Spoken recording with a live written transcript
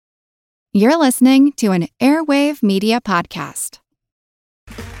You're listening to an Airwave Media Podcast.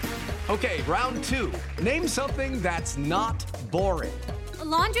 Okay, round two. Name something that's not boring. A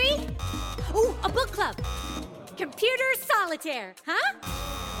laundry? Ooh, a book club. Computer solitaire, huh?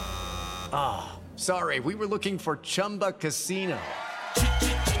 Ah, sorry, we were looking for Chumba Casino.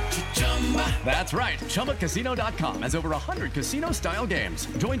 That's right, ChumbaCasino.com has over 100 casino-style games.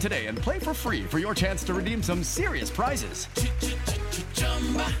 Join today and play for free for your chance to redeem some serious prizes.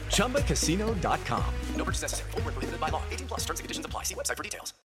 ChumbaCasino.com. No purchase necessary. Void where prohibited by law. 18 plus. Terms and conditions apply. See website for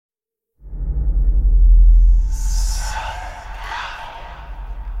details.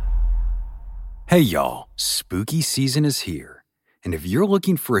 Hey y'all, spooky season is here. And if you're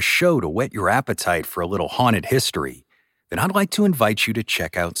looking for a show to whet your appetite for a little haunted history, then I'd like to invite you to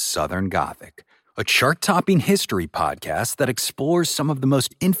check out Southern Gothic, a chart-topping history podcast that explores some of the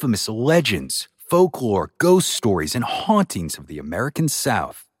most infamous legends, folklore, ghost stories, and hauntings of the American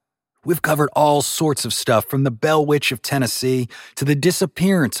South. We've covered all sorts of stuff from the Bell Witch of Tennessee to the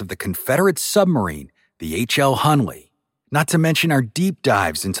disappearance of the Confederate submarine, the H.L. Hunley, not to mention our deep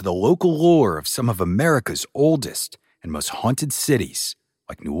dives into the local lore of some of America's oldest and most haunted cities,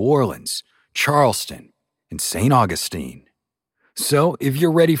 like New Orleans, Charleston, and St. Augustine. So, if you're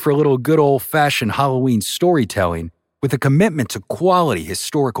ready for a little good old-fashioned Halloween storytelling with a commitment to quality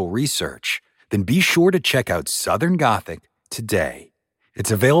historical research, then be sure to check out Southern Gothic today.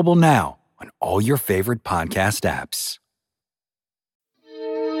 It's available now on all your favorite podcast apps.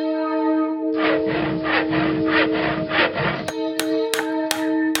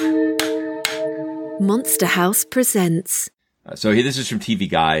 Monster House presents. This is from TV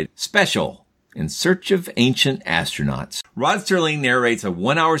Guide. Special, In Search of Ancient Astronauts. Rod Serling narrates a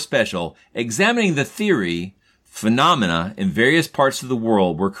 1-hour special examining the theory phenomena in various parts of the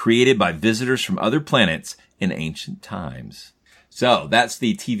world were created by visitors from other planets in ancient times. So that's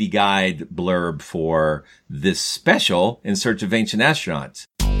the TV Guide blurb for this special, In Search of Ancient Astronauts.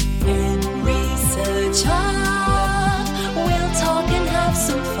 In research hub, we'll talk and have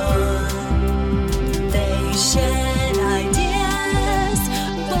some fun. They shared ideas,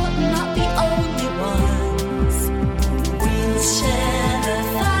 but not the only ones. We'll share the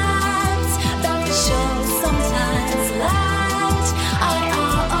facts that the show sometimes lacked.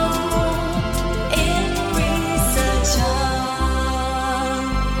 IRO in research hub.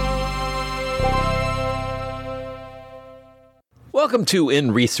 Welcome to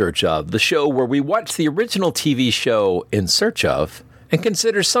In Research Of, the show where we watch the original TV show In Search Of and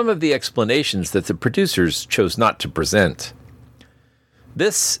consider some of the explanations that the producers chose not to present.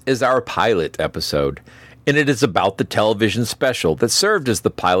 This is our pilot episode, and it is about the television special that served as the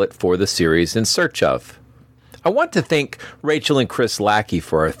pilot for the series In Search Of. I want to thank Rachel and Chris Lackey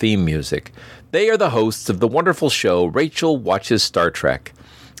for our theme music. They are the hosts of the wonderful show Rachel Watches Star Trek,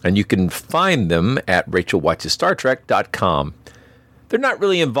 and you can find them at rachelwatchesstartrek.com. They're not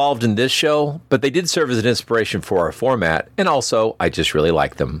really involved in this show, but they did serve as an inspiration for our format, and also, I just really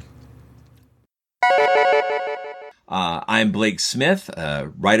like them. I'm Blake Smith,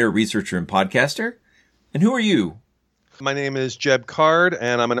 a writer, researcher, and podcaster. And who are you? My name is Jeb Card,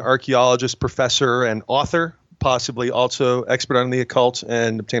 and I'm an archaeologist, professor, and author, possibly also expert on the occult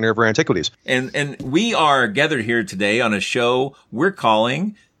and obtainer of rare antiquities. And we are gathered here today on a show we're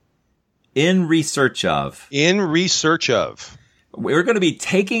calling In Research Of. In Research Of. We're going to be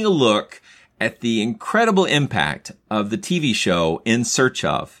taking a look at the incredible impact of the TV show In Search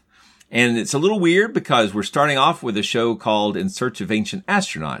Of. And it's a little weird because we're starting off with a show called In Search of Ancient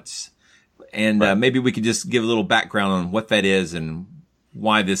Astronauts. And maybe we could just give a little background on what that is and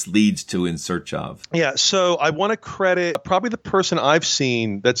why this leads to In Search Of. Yeah, so I want to credit probably the person I've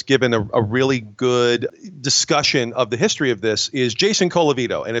seen that's given a really good discussion of the history of this is Jason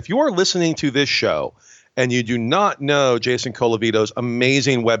Colavito. And if you are listening to this show and you do not know Jason Colavito's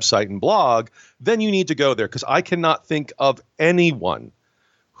amazing website and blog, then you need to go there, because I cannot think of anyone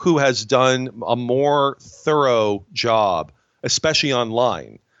who has done a more thorough job, especially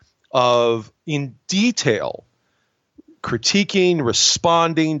online, of in detail critiquing,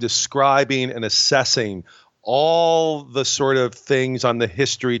 responding, describing, and assessing all the sort of things on the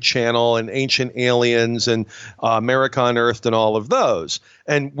History Channel and Ancient Aliens and America Unearthed and all of those.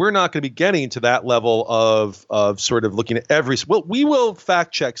 And we're not going to be getting to that level of sort of looking at every – well, we will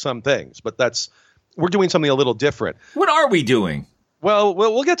fact check some things, but we're doing something a little different. What are we doing? Well,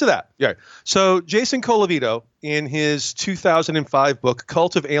 we'll get to that. Yeah. So Jason Colavito, in his 2005 book,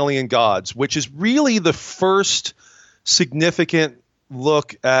 Cult of Alien Gods, which is really the first significant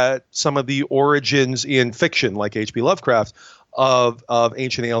look at some of the origins in fiction, like H.P. Lovecraft, of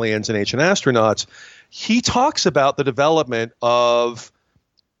ancient aliens and ancient astronauts, he talks about the development of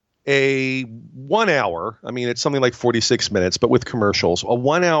a 1 hour, I mean, it's something like 46 minutes, but with commercials, a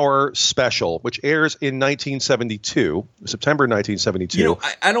 1 hour special, which airs in 1972, September 1972. You know,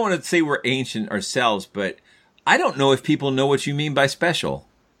 I don't want to say we're ancient ourselves, but I don't know if people know what you mean by special.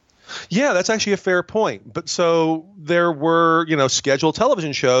 Yeah, that's actually a fair point. But so there were, scheduled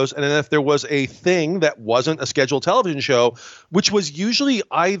television shows. And then if there was a thing that wasn't a scheduled television show, which was usually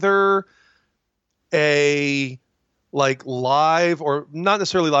either a live or not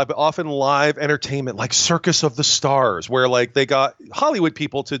necessarily live, but often live entertainment, like Circus of the Stars, where they got Hollywood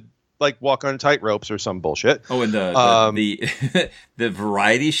people to walk on tight ropes or some bullshit. Oh, and the the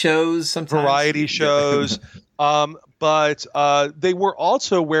variety shows sometimes. Variety shows. But they were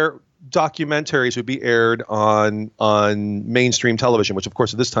also where documentaries would be aired on mainstream television, which of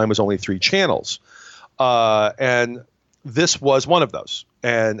course at this time was only 3 channels. And this was one of those.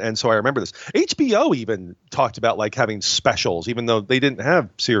 And so I remember this. HBO even talked about having specials, even though they didn't have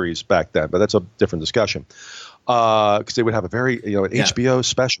series back then, but that's a different discussion. Because they would have a very, HBO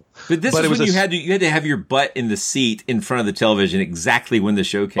special. But this is when you had to have your butt in the seat in front of the television exactly when the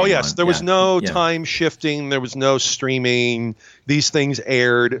show came on. Oh, yes. There was no time shifting. There was no streaming. These things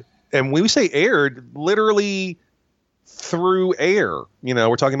aired. And when we say aired, literally through air.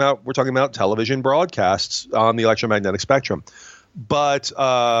 We're talking about television broadcasts on the electromagnetic spectrum. But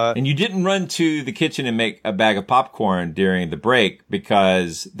and you didn't run to the kitchen and make a bag of popcorn during the break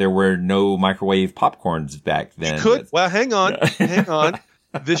because there were no microwave popcorns back then. You could. Well, hang on.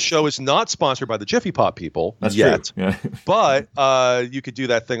 This show is not sponsored by the Jiffy Pop people yet. True. Yeah. But you could do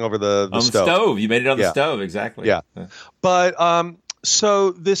that thing over the stove. You made it on the stove, exactly. Yeah. But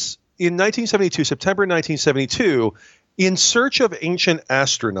so this in 1972, September 1972, In Search of Ancient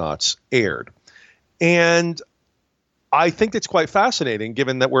Astronauts aired. And I think it's quite fascinating,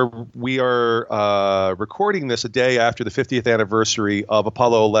 given that we are recording this a day after the 50th anniversary of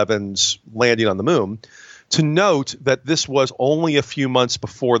Apollo 11's landing on the moon, to note that this was only a few months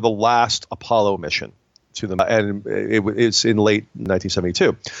before the last Apollo mission to the, and it's in late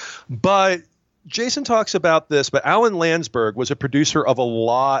 1972. But Jason talks about this, but Alan Landsberg was a producer of a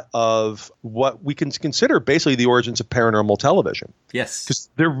lot of what we can consider basically the origins of paranormal television. Yes, because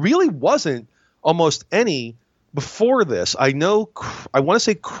there really wasn't almost any. Before this, I want to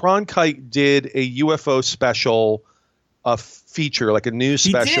say Cronkite did a UFO special, feature, like a news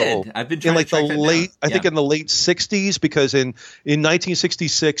special. I've been trying to track that down. I think in the late 60s, because in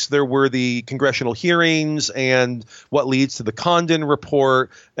 1966 there were the congressional hearings and what leads to the Condon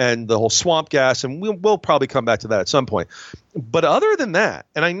report and the whole swamp gas, and we'll probably come back to that at some point. But other than that,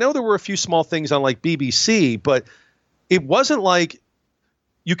 and I know there were a few small things on BBC, but it wasn't like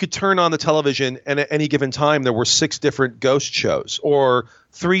you could turn on the television and at any given time there were 6 different ghost shows or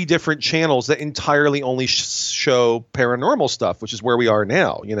 3 different channels that entirely only show paranormal stuff, which is where we are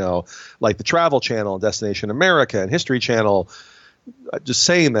now, like the Travel Channel and Destination America and History Channel. Just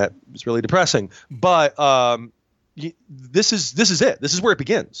saying that is really depressing. But this is it. This is where it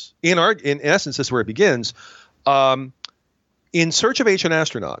begins. In essence, this is where it begins. In Search of Ancient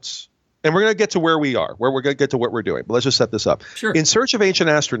Astronauts. And we're going to get to where we are, where we're going to get to what we're doing. But let's just set this up. Sure. In Search of Ancient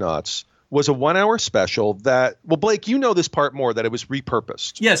Astronauts was a 1 hour special that, well, Blake, you know this part more, that it was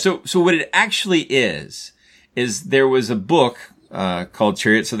repurposed. Yeah. So what it actually is there was a book called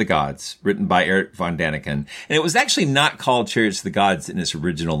Chariots of the Gods, written by Eric von Daniken. And it was actually not called Chariots of the Gods in its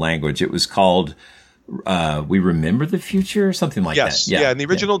original language. It was called We Remember the Future, or something like that. Yeah, in the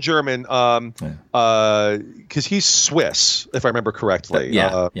original German, because he's Swiss, if I remember correctly,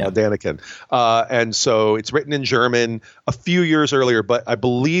 Daniken. And so it's written in German a few years earlier, but I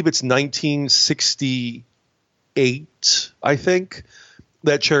believe it's 1968, I think,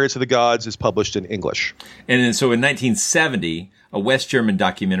 that Chariots of the Gods is published in English. And then, so in 1970, a West German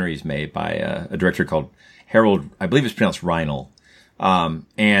documentary is made by a director called Harold, I believe it's pronounced Reinl. And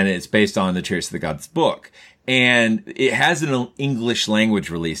it's based on the Chariots of the Gods book. And it has an English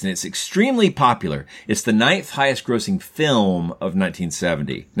language release, and it's extremely popular. It's the 9th highest grossing film of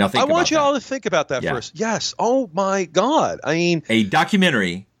 1970. Now think about that. I want you all to think about that first. Yes. Oh my God. I mean, a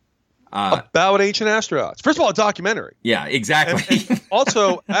documentary about ancient astronauts. First of all, a documentary. Yeah, exactly. And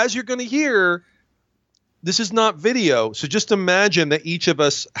also, as you're going to hear, this is not video. So just imagine that each of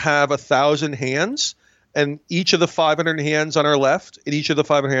us have 1,000 hands. And each of the 500 hands on our left and each of the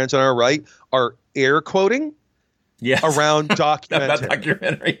 500 hands on our right are air quoting around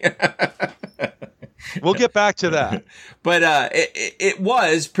documentary. We'll get back to that. But it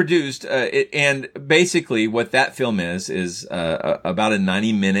was produced, and basically what that film is about a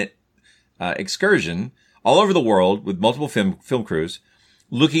 90-minute excursion all over the world with multiple film crews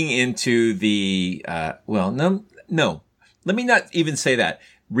looking into the, no, let me not even say that.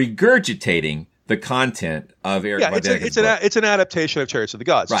 regurgitating the content of Eric Von Däniken's book. It's an adaptation of Chariots of the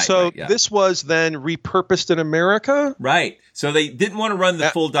Gods. Right, so right, yeah. this was then repurposed in America? Right. So they didn't want to run the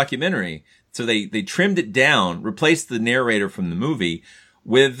full documentary. So they trimmed it down, replaced the narrator from the movie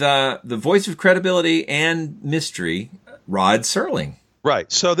with the voice of credibility and mystery, Rod Serling.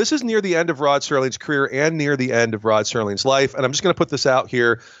 Right. So this is near the end of Rod Serling's career and near the end of Rod Serling's life. And I'm just going to put this out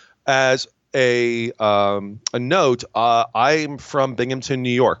here as a note. I'm from Binghamton, New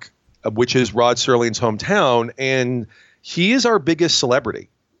York, which is Rod Serling's hometown, and he is our biggest celebrity.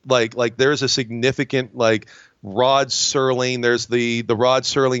 Like there's a significant Rod Serling. There's the Rod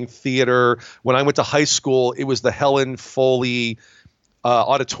Serling Theater. When I went to high school, it was the Helen Foley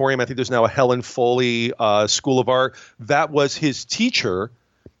auditorium. I think there's now a Helen Foley School of Art. That was his teacher,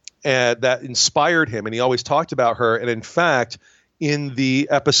 and that inspired him, and he always talked about her. And in fact, in the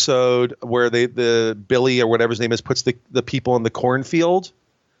episode where the Billy or whatever his name is puts the people in the cornfield,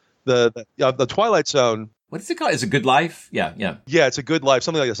 the Twilight Zone. What is it called? Is it Good Life? Yeah. Yeah, It's a Good Life,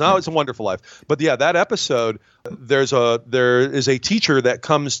 something like this. No, It's a Wonderful Life. But yeah, that episode, there is a teacher that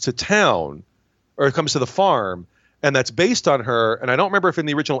comes to town, or comes to the farm, and that's based on her. And I don't remember if in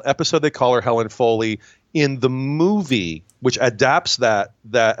the original episode they call her Helen Foley. In the movie, which adapts that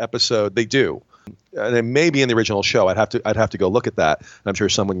episode, they do. And it may be in the original show. I'd have to go look at that. I'm sure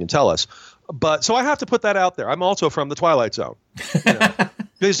someone can tell us. But so I have to put that out there. I'm also from the Twilight Zone.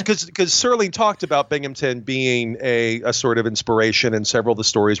 Because Serling talked about Binghamton being a sort of inspiration, and several of the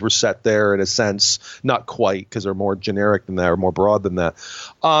stories were set there in a sense, not quite, because they're more generic than that or more broad than that.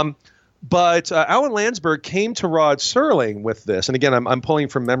 But Alan Landsberg came to Rod Serling with this, and again, I'm pulling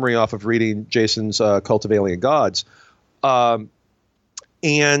from memory off of reading Jason's Cult of Alien Gods, and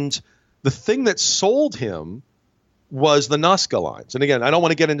the thing that sold him was the Nazca lines. And again, I don't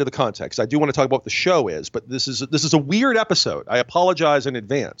want to get into the context. I do want to talk about what the show is, but this is a weird episode. I apologize in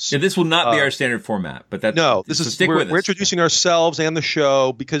advance. Yeah, this will not be our standard format, but that's we're introducing ourselves and the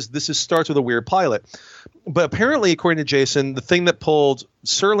show because starts with a weird pilot. But apparently, according to Jason, the thing that pulled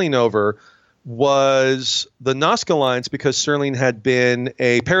Serling over was the Nazca lines, because Serling had been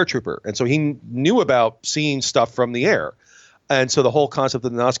a paratrooper, and so he knew about seeing stuff from the air. And so the whole concept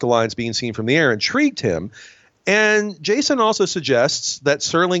of the Nazca lines being seen from the air intrigued him. And Jason also suggests that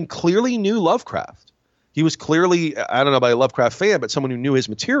Serling clearly knew Lovecraft. He was clearly, I don't know about a Lovecraft fan, but someone who knew his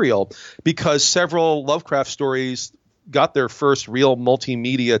material, because several Lovecraft stories got their first real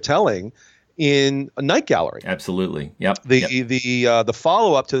multimedia telling in a Night Gallery. Absolutely. Yep. The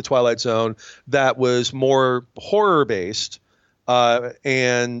follow-up to the Twilight Zone that was more horror-based,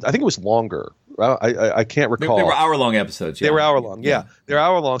 and I think it was longer. I can't recall. They were hour-long episodes. Yeah. They were hour-long, yeah. They're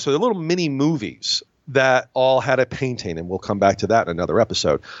hour-long, so they're little mini movies that all had a painting, and we'll come back to that in another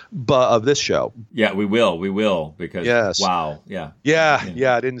episode of this show. Yeah, we will, because yes. Wow, yeah.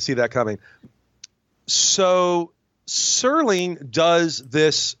 Yeah, I didn't see that coming. So Serling does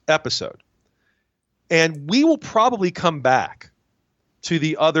this episode, and we will probably come back to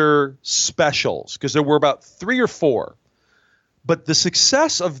the other specials, because there were about 3 or 4. But the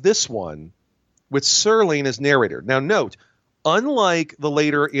success of this one with Serling as narrator. Now note, unlike the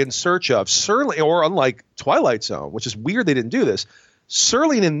later In Search of, Serling, or unlike Twilight Zone, which is weird they didn't do this,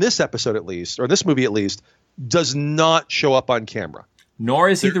 Serling in this episode at least, or this movie at least, does not show up on camera. Nor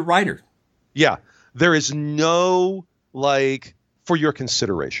is he the writer. Yeah. There is no, for your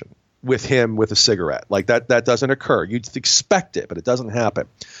consideration with him with a cigarette. That doesn't occur. You'd expect it, but it doesn't happen.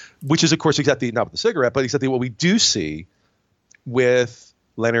 Which is, of course, exactly not with the cigarette, but exactly what we do see with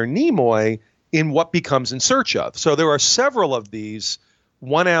Leonard Nimoy in what becomes In Search of. So there are several of these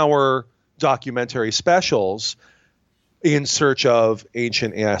 1-hour documentary specials, In Search of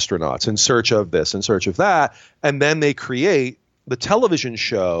Ancient Astronauts, In Search of this, In Search of that, and then they create the television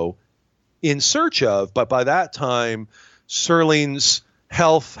show In Search of. But by that time, Serling's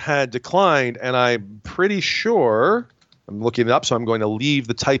health had declined, and I'm pretty sure, I'm looking it up, so I'm going to leave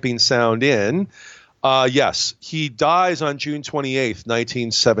the typing sound in. Yes, he dies on June 28th,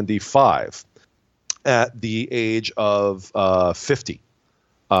 1975. At the age of 50.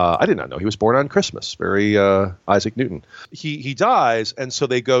 I did not know he was born on Christmas. Very Isaac Newton. He dies, and so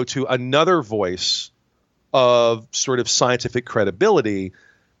they go to another voice of sort of scientific credibility,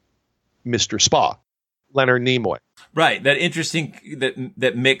 Mr. Spock, Leonard Nimoy. Right. That interesting,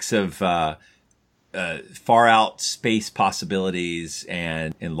 that mix of far out space possibilities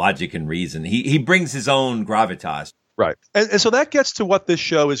and logic and reason. He brings his own gravitas. Right. And so that gets to what this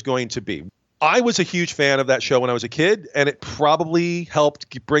show is going to be. I was a huge fan of that show when I was a kid, and it probably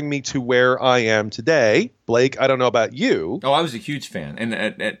helped bring me to where I am today. Blake, I don't know about you. Oh, I was a huge fan,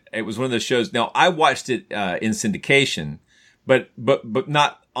 and it was one of those shows. Now, I watched it in syndication, but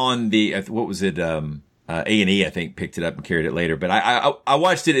not on the, what was it? A&E, I think, picked it up and carried it later. But I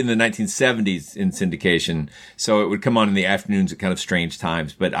watched it in the 1970s in syndication. So it would come on in the afternoons at kind of strange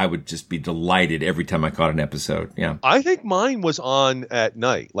times. But I would just be delighted every time I caught an episode. Yeah. I think mine was on at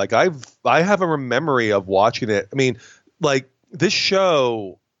night. Like I have a memory of watching it. I mean, like this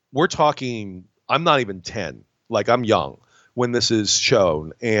show, we're talking, I'm not even 10. Like I'm young when this is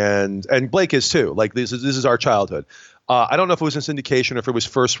shown. And Blake is too. Like this is our childhood. I don't know if it was in syndication or if it was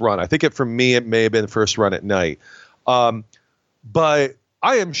first run. I think for me, it may have been first run at night. But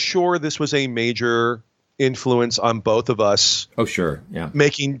I am sure this was a major influence on both of us. Oh, sure. Yeah.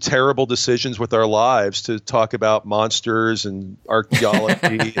 Making terrible decisions with our lives to talk about monsters and archaeology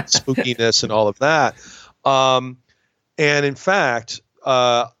and spookiness and all of that. And in fact,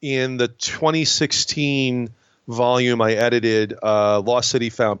 in the 2016 volume I edited, Lost City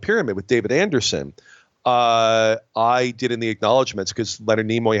Found Pyramid with David Anderson, I did in the acknowledgments because Leonard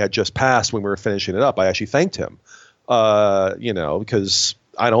Nimoy had just passed when we were finishing it up. I actually thanked him, because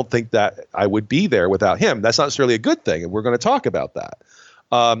I don't think that I would be there without him. That's not necessarily a good thing, and we're going to talk about that.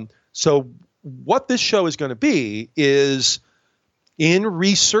 So what this show is going to be is in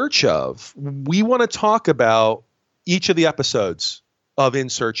research of, we want to talk about each of the episodes of In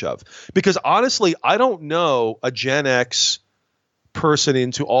Search Of, because honestly, I don't know a Gen X person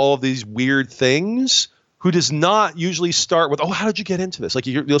into all of these weird things who does not usually start with, oh, how did you get into this? Like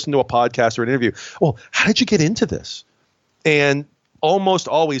you listen to a podcast or an interview. Oh, how did you get into this? And almost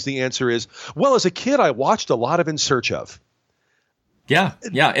always the answer is, well, as a kid, I watched a lot of In Search Of. Yeah.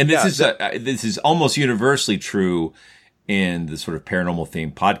 Yeah. And this is almost universally true in the sort of paranormal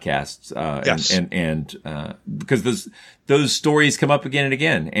themed podcasts. Yes. And because those stories come up again and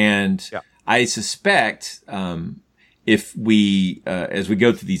again. And I suspect, if we, as we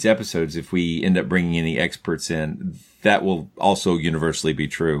go through these episodes, if we end up bringing any experts in, that will also universally be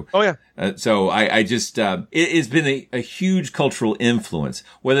true. Oh, yeah. So I just, it has been a huge cultural influence.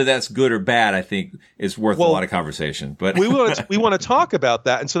 Whether that's good or bad, I think is worth a lot of conversation. But we want to talk about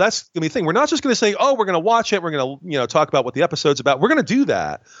that. And so that's going to be the thing. We're not just going to say, oh, we're going to watch it. We're going to, talk about what the episode's about. We're going to do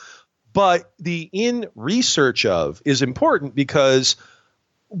that. But the in research of is important because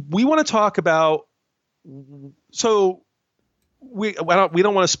we want to talk about, so we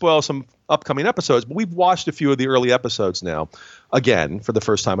don't want to spoil some upcoming episodes, but we've watched a few of the early episodes now, again, for the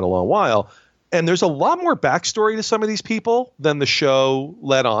first time in a long while. And there's a lot more backstory to some of these people than the show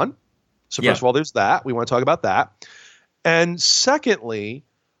led on. So first of all, there's that. We want to talk about that. And secondly,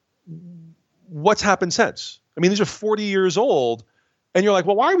 what's happened since? I mean, these are 40 years old. And you're like,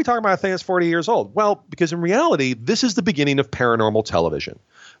 well, why are we talking about a thing that's 40 years old? Well, because in reality, this is the beginning of paranormal television.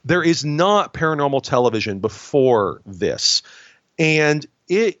 There is not paranormal television before this. And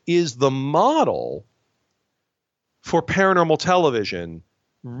it is the model for paranormal television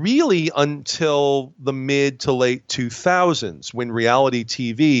really until the mid to late 2000s, when reality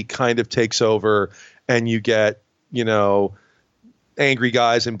TV kind of takes over and you get, angry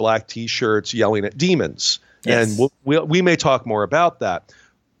guys in black T-shirts yelling at demons. Yes. And we may talk more about that.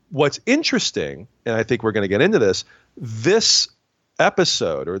 What's interesting, and I think we're going to get into this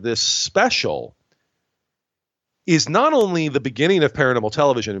episode or this special is not only the beginning of paranormal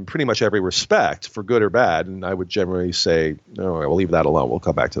television in pretty much every respect, for good or bad, and I would generally say, no, we'll leave that alone. We'll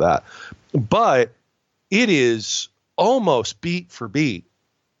come back to that. But it is almost beat for beat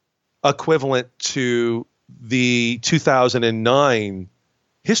equivalent to the 2009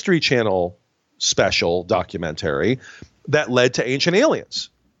 History Channel special documentary that led to Ancient Aliens.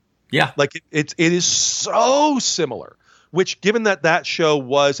 Yeah. Like it is so similar. Which, given that show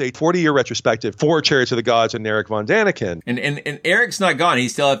was a 40-year retrospective for Chariots of the Gods and Eric Von Daniken. And Eric's not gone.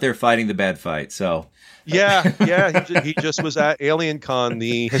 He's still out there fighting the bad fight. So yeah. He just was at Alien Con,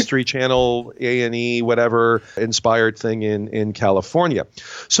 the History Channel, A&E, whatever, inspired thing in California.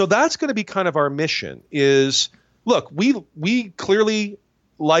 So that's going to be kind of our mission is, look, we clearly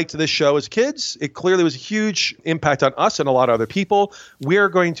liked this show as kids. It clearly was a huge impact on us and a lot of other people. We're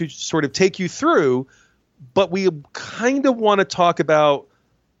going to sort of take you through, but we kind of want to talk about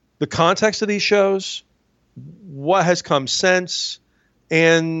the context of these shows, what has come since,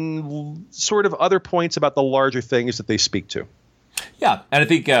 and sort of other points about the larger things that they speak to. Yeah, and I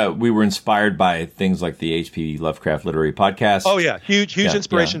think we were inspired by things like the H.P. Lovecraft Literary Podcast. Oh, yeah. Huge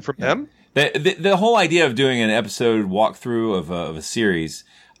inspiration from them. The whole idea of doing an episode walkthrough of a series,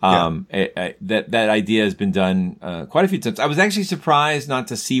 that idea has been done quite a few times. I was actually surprised not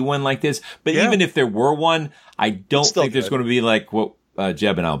to see one like this, but even if there were one, I don't think there's going to be like what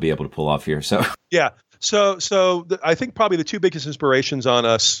Jeb and I will be able to pull off here. So yeah, I think probably the two biggest inspirations on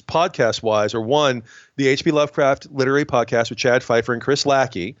us podcast-wise are, one, the H.P. Lovecraft Literary Podcast with Chad Pfeiffer and Chris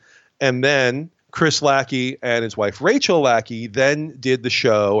Lackey, and then Chris Lackey and his wife Rachel Lackey then did the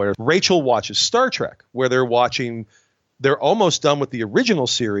show where Rachel watches Star Trek, where they're almost done with the original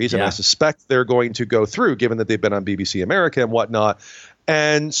series, and I suspect they're going to go through, given that they've been on BBC America and whatnot.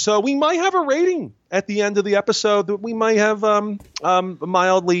 And so we might have a rating at the end of the episode that we might have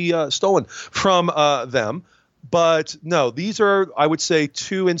mildly stolen from them. But no, these are, I would say,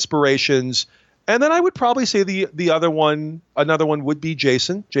 two inspirations. And then I would probably say another one would be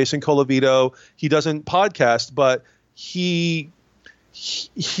Jason Colavito. He doesn't podcast, but he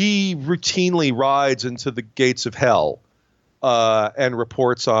routinely rides into the gates of hell and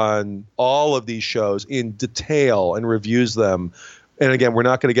reports on all of these shows in detail and reviews them. And again, we're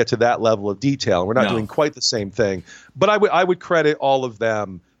not going to get to that level of detail. We're not doing quite the same thing. But I would credit all of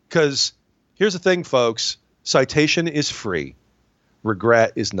them, because here's the thing, folks. Citation is free.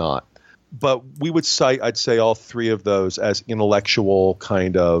 Regret is not. But we would cite, I'd say, all three of those as intellectual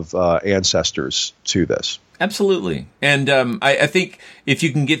kind of ancestors to this. Absolutely. And I think if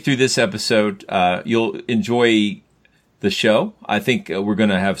you can get through this episode, you'll enjoy the show. I think we're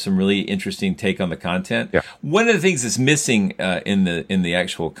going to have some really interesting take on the content. Yeah. One of the things that's missing in the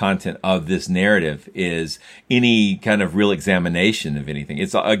actual content of this narrative is any kind of real examination of anything.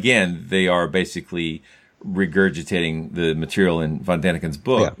 It's, again, they are basically regurgitating the material in Von Daniken's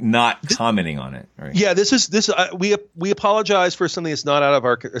book, not commenting on it. Right? Yeah, we apologize for something that's not out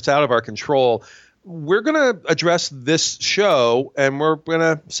of our control. We're going to address this show and we're going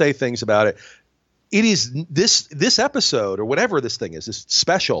to say things about it. It is this episode, or whatever this thing is, this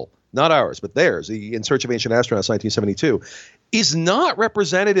special, not ours, but theirs, the In Search of Ancient Astronauts 1972, is not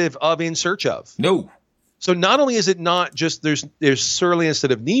representative of In Search of. No. So not only is it not just there's Surly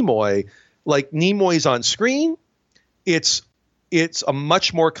instead of Nimoy, like Nimoy's on screen, it's a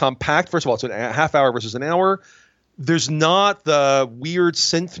much more compact. First of all, it's a half hour versus an hour. There's not the weird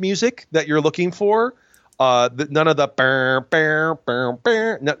synth music that you're looking for. None of the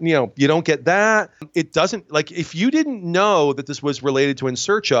you don't get that. It doesn't, like, if you didn't know that this was related to In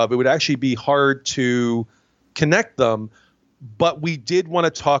Search of, it would actually be hard to connect them. But we did want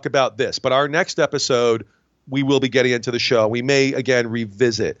to talk about this. But our next episode, we will be getting into the show. We may again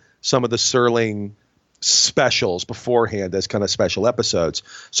revisit some of the Serling specials beforehand as kind of special episodes.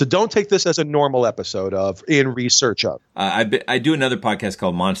 So don't take this as a normal episode of In Research of. I do another podcast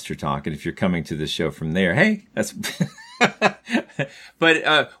called Monster Talk, and if you're coming to this show from there, hey, that's.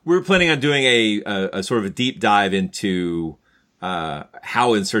 But we're planning on doing a sort of a deep dive into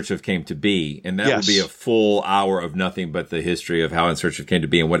how In Search of came to be, and that will be a full hour of nothing but the history of how In Search of came to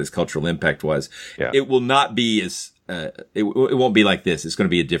be and what its cultural impact was. Yeah. It will not be as it won't be like this. It's going to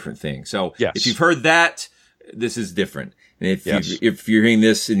be a different thing. So if you've heard that, this is different. And if you're hearing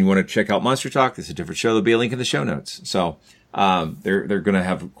this and you want to check out Monster Talk, this is a different show. There'll be a link in the show notes. So they're going to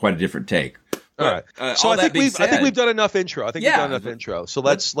have quite a different take. All right. So I think we've done enough intro. We've done enough intro. So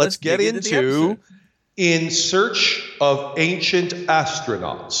let's get into In Search of Ancient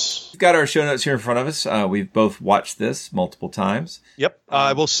Astronauts. We've got our show notes here in front of us. We've both watched this multiple times. Yep.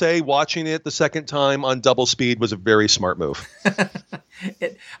 I will say watching it the second time on double speed was a very smart move.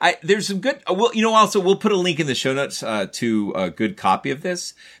 There's some good, also we'll put a link in the show notes to a good copy of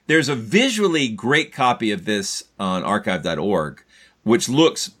this. There's a visually great copy of this on archive.org. Which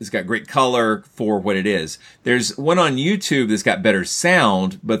it's got great color for what it is. There's one on YouTube that's got better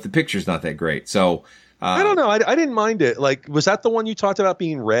sound, but the picture's not that great. So, I don't know. I didn't mind it. Like, was that the one you talked about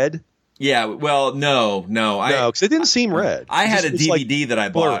being red? Yeah. Well, no. Because it didn't seem red. I had a DVD that I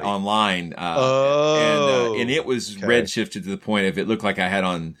bought online. And it was red shifted to the point of it looked like I had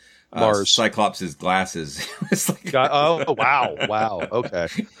on Mars. Cyclops' glasses. Wow. Okay.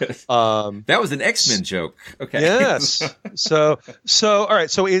 That was an X-Men joke. Okay. Yes. So all right.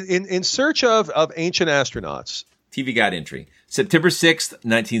 So in Search of Ancient Astronauts. TV Guide entry. September 6th,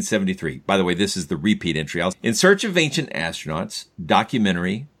 1973. By the way, this is the repeat entry. In Search of Ancient Astronauts,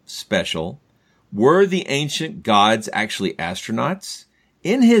 documentary, special. Were the ancient gods actually astronauts?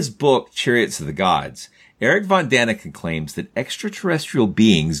 In his book, Chariots of the Gods, Eric Von Daniken claims that extraterrestrial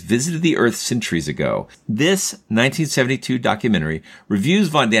beings visited the Earth centuries ago. This 1972 documentary reviews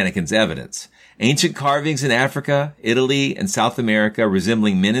Von Daniken's evidence. Ancient carvings in Africa, Italy, and South America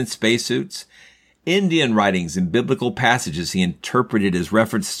resembling men in spacesuits. Indian writings and biblical passages he interpreted as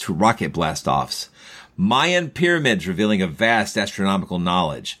references to rocket blast-offs. Mayan pyramids revealing a vast astronomical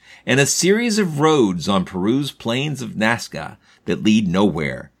knowledge. And a series of roads on Peru's plains of Nazca that lead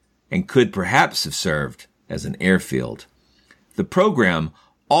nowhere and could perhaps have served as an airfield. The program,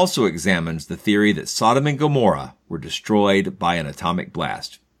 also examines the theory that Sodom and Gomorrah were destroyed by an atomic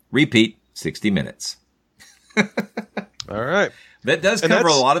blast. Repeat, 60 minutes. All right. That does cover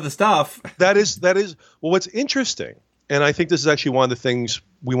a lot of the stuff. That is, well, what's interesting, and I think this is actually one of the things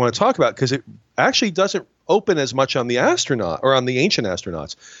we want to talk about, because it actually doesn't open as much on the astronaut or on the ancient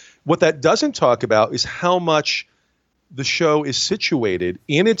astronauts. What that doesn't talk about is how much the show is situated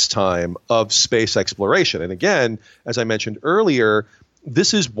in its time of space exploration. And again, as I mentioned earlier,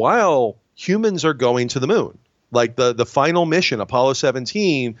 this is while humans are going to the moon. Like the final mission, Apollo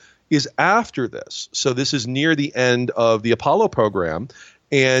 17, is after this. So this is near the end of the Apollo program.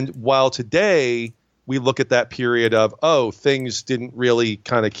 And while today we look at that period of, oh, things didn't really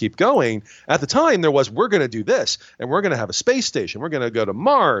kind of keep going, at the time there was, we're going to do this, and we're going to have a space station. We're going to go to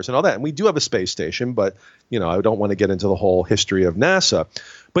Mars and all that. And we do have a space station, but, you know, I don't want to get into the whole history of NASA.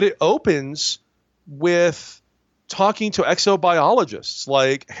 But it opens with talking to exobiologists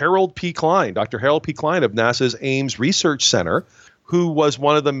like Harold P. Klein, Dr. Harold P. Klein of NASA's Ames Research Center, who was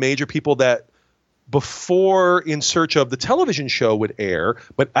one of the major people that before In Search of the television show would air,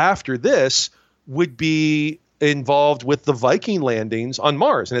 but after this would be involved with the Viking landings on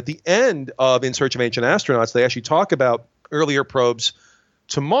Mars. And at the end of In Search of Ancient Astronauts, they actually talk about earlier probes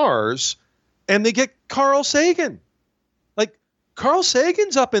to Mars, and they get Carl Sagan. Like, Carl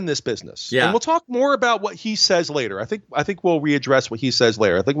Sagan's up in this business. Yeah. And we'll talk more about what he says later. I think we'll readdress what he says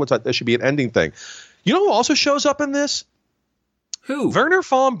later. I think that should be an ending thing. You know who also shows up in this? Who? Wernher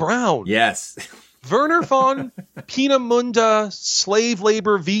von Braun. Yes. Wernher von Peenemünde slave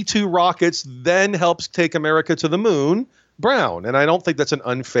labor V2 rockets then helps take America to the moon. Braun. And I don't think that's an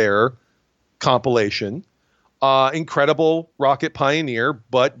unfair compilation. Incredible rocket pioneer,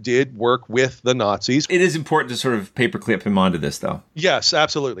 but did work with the Nazis. It is important to sort of paperclip him onto this, though. Yes,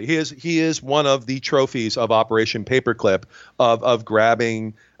 absolutely. He is one of the trophies of Operation Paperclip of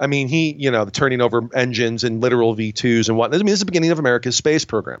grabbing. I mean, turning over engines and literal V2s and whatnot. I mean, this is the beginning of America's space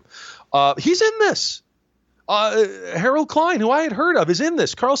program. He's in this. Harold Klein, who I had heard of, is in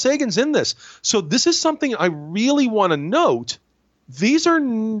this. Carl Sagan's in this. So this is something I really want to note. These are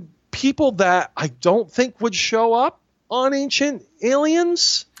people that I don't think would show up on Ancient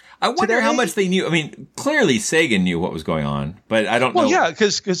Aliens. I wonder today. how much they knew. I mean, clearly Sagan knew what was going on, but I don't know. Well, yeah,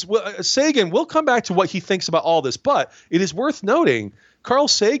 because Sagan, we'll come back to what he thinks about all this, but it is worth noting Carl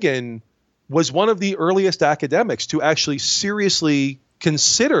Sagan was one of the earliest academics to actually seriously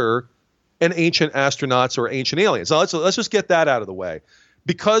consider an ancient astronauts or ancient aliens. Now, let's just get that out of the way.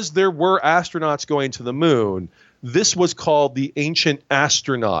 Because there were astronauts going to the moon, this was called the ancient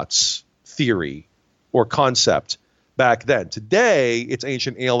astronauts theory or concept back then. Today, it's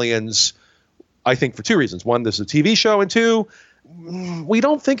ancient aliens, I think, for two reasons. One, this is a TV show, and two, we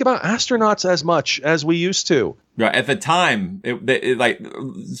don't think about astronauts as much as we used to. Right. At the time,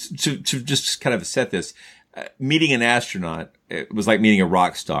 to just kind of set this, meeting an astronaut, it was like meeting a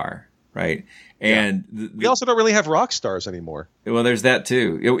rock star, right? And we also don't really have rock stars anymore. Well, there's that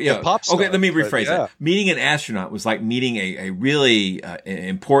too. Pop stars, okay, let me rephrase that. Meeting an astronaut was like meeting a really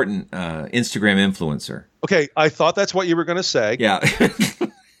important Instagram influencer. Okay, I thought that's what you were going to say. Yeah.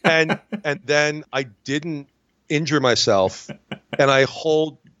 and then I didn't injure myself, and I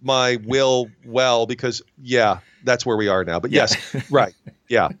hold my will well because, yeah, that's where we are now. But yes, right,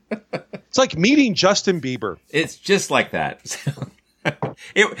 yeah. It's like meeting Justin Bieber. It's just like that.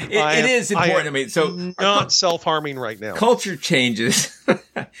 It is important. I mean, so not self-harming right now. Culture changes,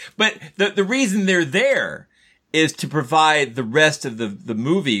 but the reason they're there is to provide the rest of the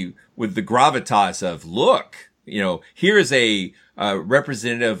movie with the gravitas of, look, here's a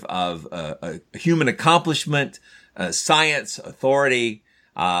representative of a human accomplishment, science, authority,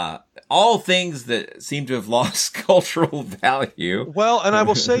 all things that seem to have lost cultural value. Well, and I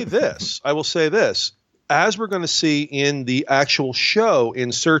will say this. As we're going to see in the actual show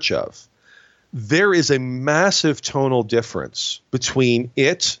In Search Of, there is a massive tonal difference between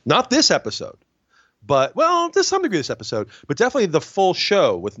it, not this episode, but, well, to some degree this episode, but definitely the full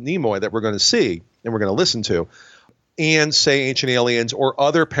show with Nimoy that we're going to see and we're going to listen to, and say Ancient Aliens or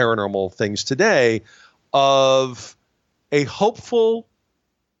other paranormal things today, of a hopeful,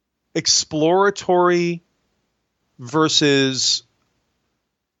 exploratory versus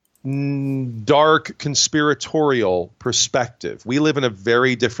dark conspiratorial perspective. We live in a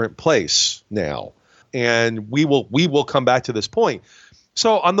very different place now, and we will come back to this point.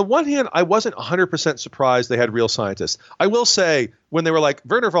 So on the one hand, I wasn't 100% surprised they had real scientists. I will say, when they were like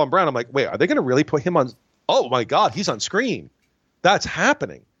Wernher von Braun, I'm like, wait, are they going to really put him on? Oh my God, he's on screen. That's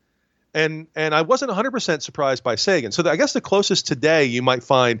happening. And I wasn't 100% surprised by Sagan. So I guess the closest today you might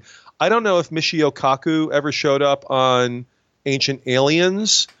find, I don't know if Michio Kaku ever showed up on Ancient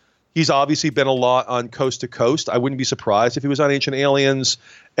Aliens. He's obviously been a lot on Coast to Coast. I wouldn't be surprised if he was on Ancient Aliens.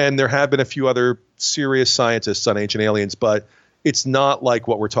 And there have been a few other serious scientists on Ancient Aliens, but it's not like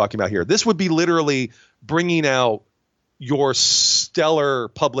what we're talking about here. This would be literally bringing out your stellar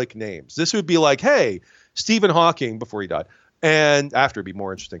public names. This would be like, hey, Stephen Hawking before he died, and after it'd be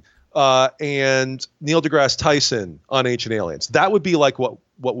more interesting. And Neil deGrasse Tyson on Ancient Aliens. That would be like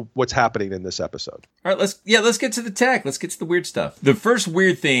what's happening in this episode. All right, let's get to the tech. Let's get to the weird stuff. The first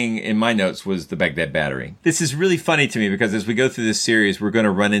weird thing in my notes was the Baghdad battery. This is really funny to me because as we go through this series, we're going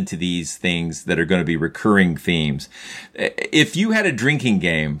to run into these things that are going to be recurring themes. If you had a drinking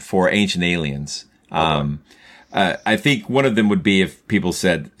game for Ancient Aliens, I think one of them would be if people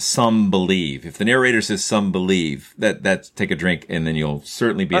said "some believe." If the narrator says "some believe," that's take a drink, and then you'll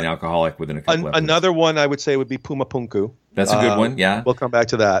certainly be an alcoholic within a couple of hours. Another one I would say would be Puma Punku. That's a good one. Yeah, we'll come back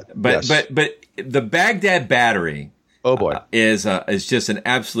to that. But the Baghdad battery. Oh boy, is just an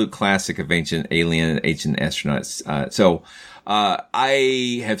absolute classic of Ancient Alien and Ancient Astronauts. So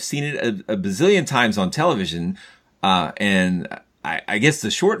I have seen it a bazillion times on television, and I guess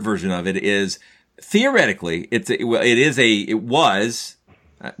the short version of it is. Theoretically, I don't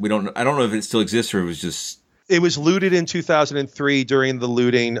know if it still exists or it was just. It was looted in 2003 during the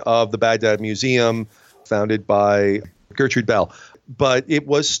looting of the Baghdad Museum, founded by Gertrude Bell. But it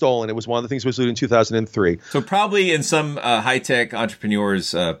was stolen. It was one of the things that was looted in 2003. So probably in some high-tech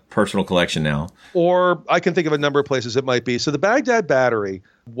entrepreneur's personal collection now. Or I can think of a number of places it might be. So the Baghdad battery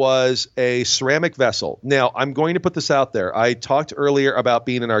was a ceramic vessel. Now, I'm going to put this out there. I talked earlier about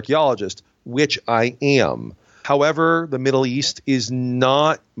being an archaeologist, which I am. However, the Middle East is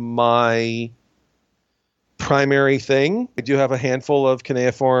not my primary thing. I do have a handful of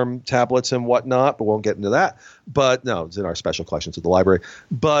cuneiform tablets and whatnot, but won't get into that. But no, it's in our special collections at the library.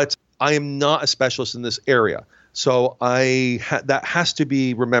 But I am not a specialist in this area. So that has to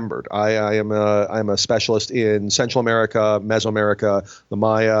be remembered. I'm a specialist in Central America, Mesoamerica, the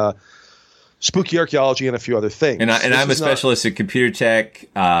Maya, spooky archaeology, and a few other things. And I'm a specialist in computer tech,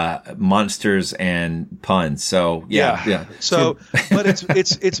 monsters, and puns. So yeah. So, but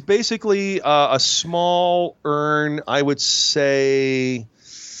it's basically a small urn. I would say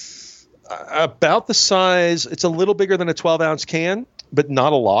about the size. It's a little bigger than a 12-ounce can, but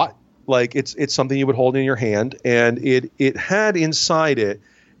not a lot. Like it's something you would hold in your hand, and it had inside it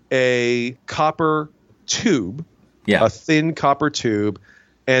a copper tube, a thin copper tube,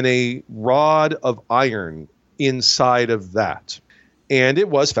 and a rod of iron inside of that. And it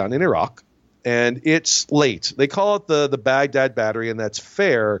was found in Iraq, and it's late. They call it the Baghdad battery, and that's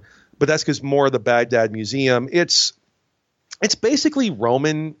fair, but that's because more of the Baghdad Museum. It's basically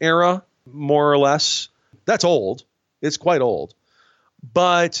Roman era, more or less. That's old. It's quite old.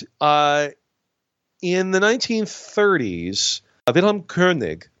 But in the 1930s, Wilhelm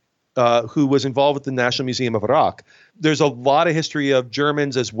Koenig, who was involved with the National Museum of Iraq, there's a lot of history of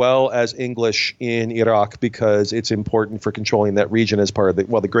Germans as well as English in Iraq because it's important for controlling that region as part of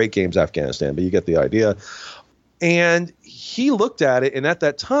the Great Games Afghanistan, but you get the idea. And he looked at it and at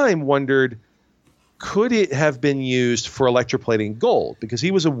that time wondered, could it have been used for electroplating gold? Because he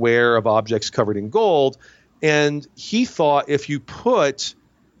was aware of objects covered in gold. And he thought if you put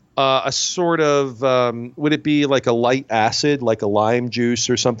a sort of, would it be like a light acid, like a lime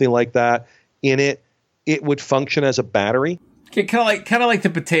juice or something like that in it, it would function as a battery. Okay, kind of like the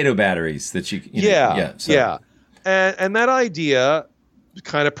potato batteries that you know. And that idea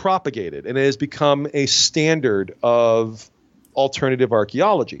kind of propagated, and it has become a standard of alternative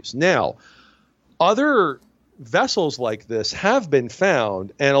archaeologies. Now, other vessels like this have been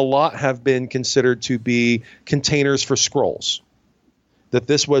found, and a lot have been considered to be containers for scrolls. That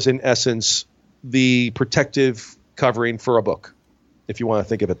this was, in essence, the protective covering for a book, if you want to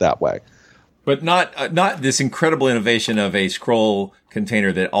think of it that way. But not this incredible innovation of a scroll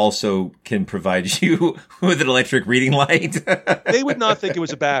container that also can provide you with an electric reading light. They would not think it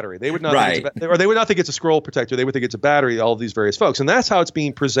was a battery. They would not think it's or they would not think it's a scroll protector. They would think it's a battery, all of these various folks. And that's how it's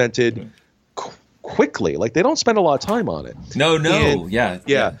being presented quickly. Like, they don't spend a lot of time on it. No.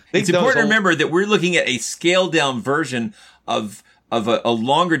 It's important to remember that we're looking at a scaled down version of a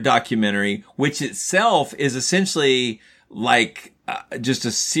longer documentary, which itself is essentially like just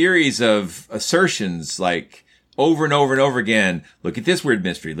a series of assertions, like over and over and over again. Look at this weird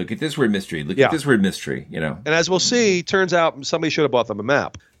mystery. Look at this weird mystery. Look at this weird mystery, you know. And as we'll see, turns out somebody should have bought them a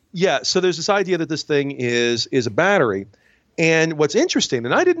map. Yeah, so there's this idea that this thing is a battery. And what's interesting,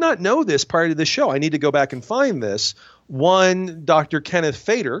 and I did not know this prior to this show, I need to go back and find this. One, Dr. Kenneth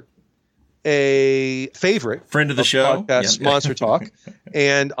Fader a favorite friend of the show, podcast, Monster Talk,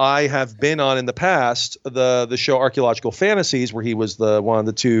 and I have been on in the past the show Archaeological Fantasies, where he was one of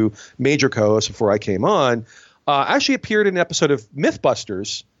the two major co-hosts before I came on. Actually appeared in an episode of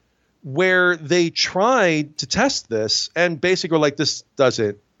Mythbusters where they tried to test this and basically were like, this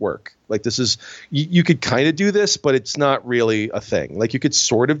doesn't work. Like, this is you could kind of do this, but it's not really a thing. Like, you could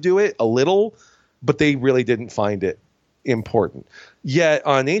sort of do it a little, but they really didn't find it important. Yet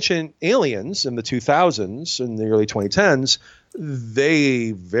on Ancient Aliens in the 2000s and the early 2010s,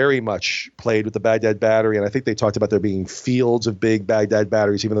 they very much played with the Baghdad battery, and I think they talked about there being fields of big Baghdad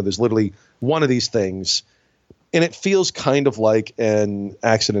batteries, even though there's literally one of these things, and it feels kind of like an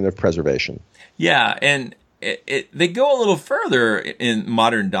accident of preservation. Yeah, and they go a little further in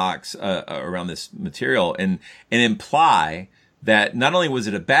modern docs around this material and imply that not only was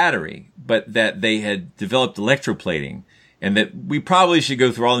it a battery, but that they had developed electroplating, and that we probably should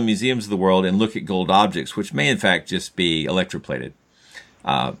go through all the museums of the world and look at gold objects, which may in fact just be electroplated.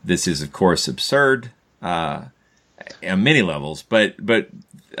 This is, of course, absurd on many levels, but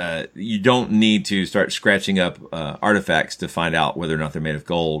you don't need to start scratching up artifacts to find out whether or not they're made of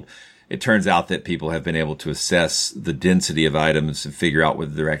gold. It turns out that people have been able to assess the density of items and figure out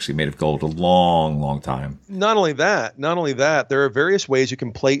whether they're actually made of gold a long, long time. Not only that, there are various ways you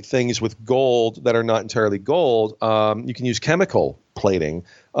can plate things with gold that are not entirely gold. You can use chemical plating.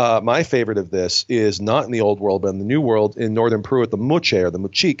 My favorite of this is not in the old world, but in the new world in northern Peru at the Moche, or the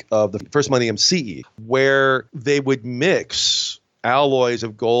Mochique of the first millennium CE, where they would mix alloys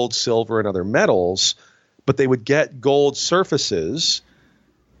of gold, silver, and other metals, but they would get gold surfaces,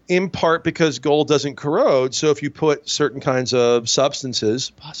 in part because gold doesn't corrode. So if you put certain kinds of substances,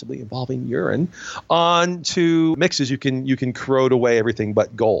 possibly involving urine, onto mixes, you can corrode away everything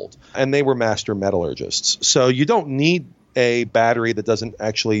but gold. And they were master metallurgists. So you don't need a battery that doesn't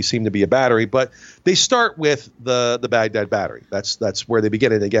actually seem to be a battery, but they start with the Baghdad battery. That's where they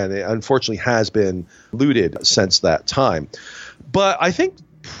begin. And again, it unfortunately has been looted since that time. But I think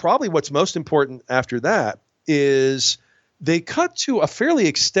probably what's most important after that is they cut to a fairly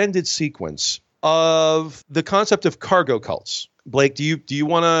extended sequence of the concept of cargo cults. Blake, do you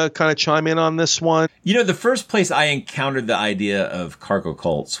want to kind of chime in on this one? You know, the first place I encountered the idea of cargo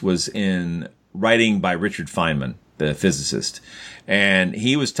cults was in writing by Richard Feynman, the physicist. And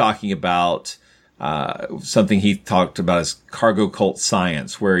he was talking about something he talked about as cargo cult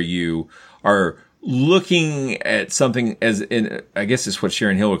science, where you are looking at something as in, I guess it's what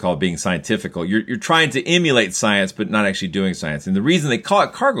Sharon Hill would call being scientifical. You're trying to emulate science, but not actually doing science. And the reason they call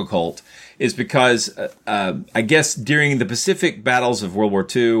it cargo cult is because, I guess during the Pacific battles of World War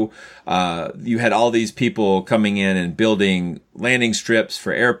II, you had all these people coming in and building landing strips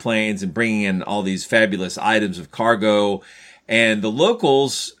for airplanes and bringing in all these fabulous items of cargo. And the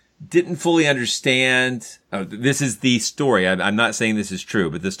locals didn't fully understand. This is the story. I'm not saying this is true,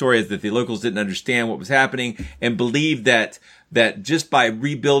 but the story is that the locals didn't understand what was happening and believed that just by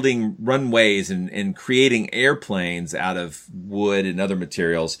rebuilding runways and creating airplanes out of wood and other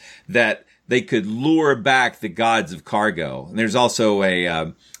materials, that they could lure back the gods of cargo. And there's also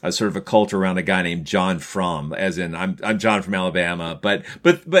a sort of a cult around a guy named John Frum, as in I'm John from Alabama. But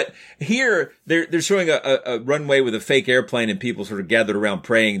here they're showing a runway with a fake airplane and people sort of gathered around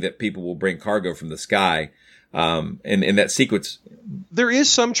praying that people will bring cargo from the sky. In that sequence, there is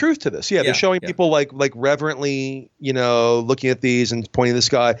some truth to this. Yeah, they're showing people like reverently, looking at these and pointing to the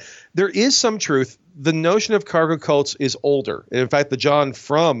sky. There is some truth. The notion of cargo cults is older. And in fact, the John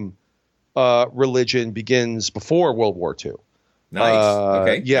Frum religion begins before World War II. Nice.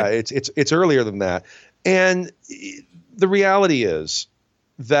 Okay. Yeah, it's earlier than that. And the reality is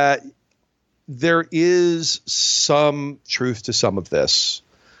that there is some truth to some of this.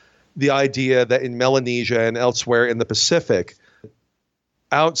 The idea that in Melanesia and elsewhere in the Pacific,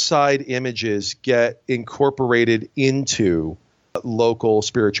 outside images get incorporated into local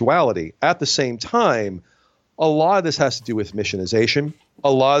spirituality. At the same time, a lot of this has to do with missionization.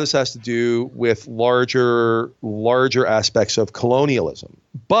 A lot of this has to do with larger aspects of colonialism.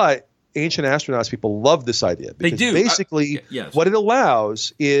 But ancient astronauts people love this idea because they do. Basically Yes. What it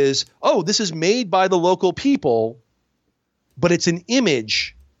allows is, this is made by the local people, but it's an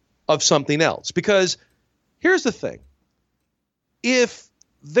image of something else. Because here's the thing. If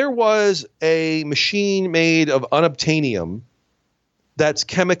there was a machine made of unobtainium that's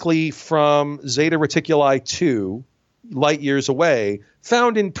chemically from Zeta Reticuli 2, light years away,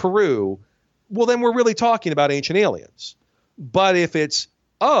 found in Peru, well, then we're really talking about ancient aliens. But if it's,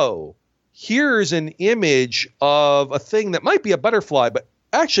 here's an image of a thing that might be a butterfly, but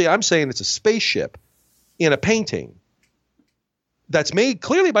actually I'm saying it's a spaceship in a painting, that's made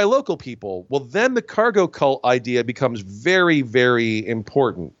clearly by local people, well, then the cargo cult idea becomes very, very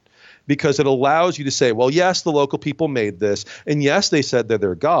important, because it allows you to say, well, yes, the local people made this, and yes, they said that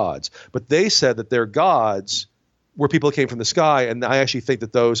they're gods, but they said that their gods were people that came from the sky, and I actually think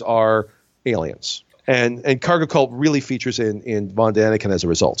that those are aliens. And cargo cult really features in Von Daniken as a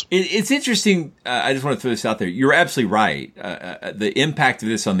result. It's interesting. I just want to throw this out there. You're absolutely right. The impact of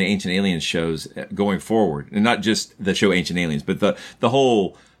this on the Ancient Aliens shows going forward, and not just the show Ancient Aliens, but the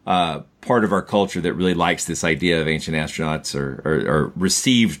whole part of our culture that really likes this idea of ancient astronauts or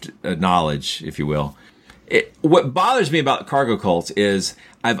received knowledge, if you will. What bothers me about cargo cults is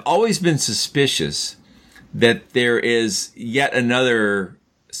I've always been suspicious that there is yet another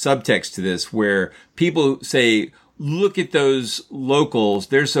subtext to this where people say, look at those locals.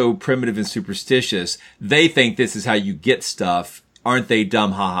 They're so primitive and superstitious. They think this is how you get stuff. Aren't they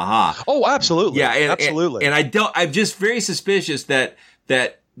dumb? Ha ha ha. Oh, absolutely. Yeah. Absolutely. And I'm just very suspicious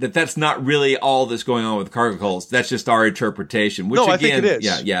that's not really all that's going on with cargo cults. That's just our interpretation. Which, I again, think it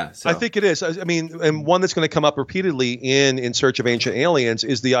is. Yeah. So. I think it is. I mean, and one that's going to come up repeatedly in Search of Ancient Aliens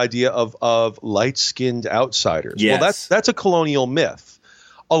is the idea of light-skinned outsiders. Yes. Well, that's a colonial myth.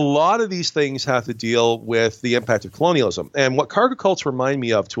 A lot of these things have to deal with the impact of colonialism. And what cargo cults remind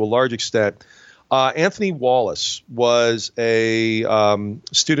me of, to a large extent, Anthony Wallace was a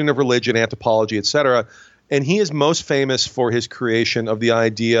student of religion, anthropology, etc., and he is most famous for his creation of the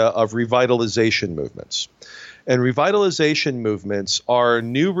idea of revitalization movements. And revitalization movements are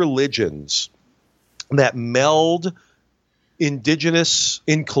new religions that meld in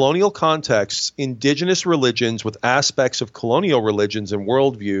colonial contexts, indigenous religions with aspects of colonial religions and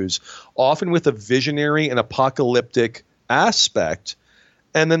worldviews, often with a visionary and apocalyptic aspect.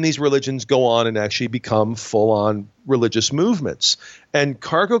 And then these religions go on and actually become full-on religious movements. And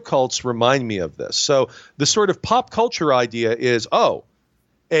cargo cults remind me of this. So the sort of pop culture idea is,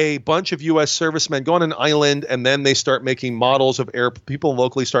 a bunch of U.S. servicemen go on an island, and then they start making models of people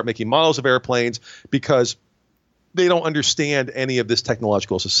locally start making models of airplanes because they don't understand any of this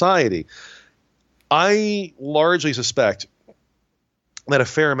technological society. I largely suspect that a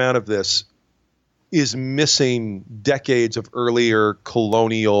fair amount of this is missing decades of earlier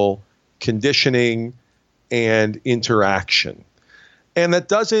colonial conditioning and interaction. And that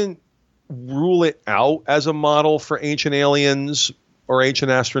doesn't rule it out as a model for ancient aliens or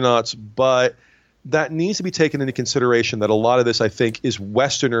ancient astronauts, but that needs to be taken into consideration that a lot of this, I think, is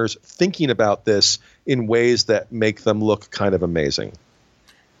Westerners thinking about this in ways that make them look kind of amazing.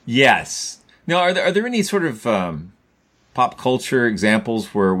 Yes. Now, are there any sort of pop culture examples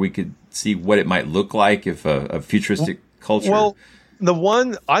where we could see what it might look like if a futuristic culture? Well, the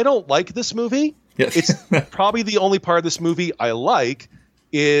one, I don't like this movie. Yes. It's probably the only part of this movie I like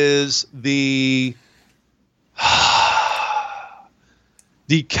is the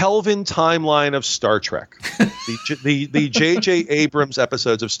Kelvin timeline of Star Trek, the J.J. Abrams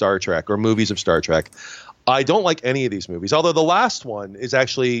episodes of Star Trek or movies of Star Trek. I don't like any of these movies, although the last one is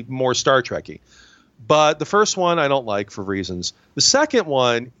actually more Star Trek-y. But the first one I don't like for reasons. The second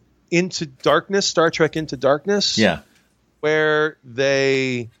one, Into Darkness, Star Trek Into Darkness, where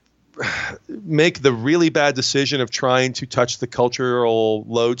they make the really bad decision of trying to touch the cultural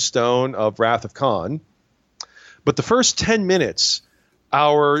lodestone of Wrath of Khan. But the first 10 minutes,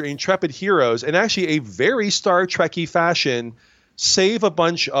 our intrepid heroes, in actually a very Star Trek-y fashion, save a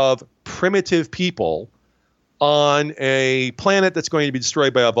bunch of primitive people on a planet that's going to be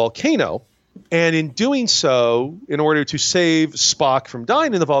destroyed by a volcano. And in doing so, in order to save Spock from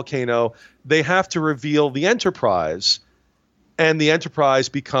dying in the volcano, they have to reveal the Enterprise. And the Enterprise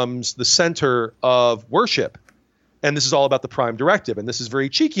becomes the center of worship. And this is all about the Prime Directive. And this is very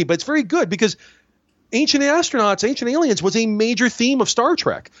cheeky, but it's very good because Ancient Astronauts, Ancient Aliens was a major theme of Star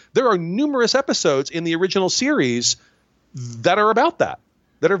Trek. There are numerous episodes in the original series that are about that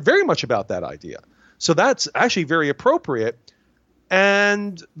are very much about that idea. So that's actually very appropriate.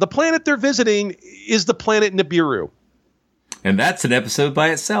 And the planet they're visiting is the planet Nibiru. And that's an episode by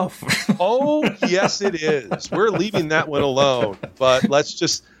itself. Oh, yes, it is. We're leaving that one alone. But let's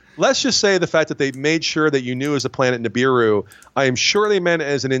just say the fact that they made sure that you knew it was the planet Nibiru, I am sure they meant it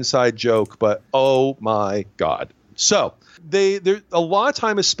as an inside joke, but oh my God. So a lot of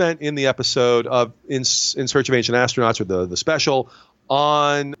time is spent in the episode of In Search of Ancient Astronauts, or the special,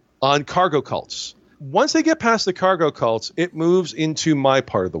 on cargo cults. Once they get past the cargo cults, it moves into my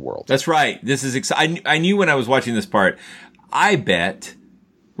part of the world. That's right. This is exciting. I knew when I was watching this part, I bet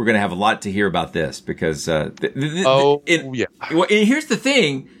we're going to have a lot to hear about this because yeah. Well, and here's the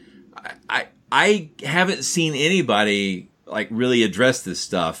thing. I haven't seen anybody like really address this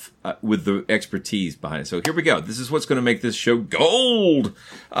stuff with the expertise behind it. So here we go. This is what's going to make this show gold.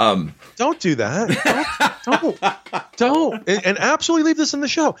 Don't do that. Don't. And absolutely leave this in the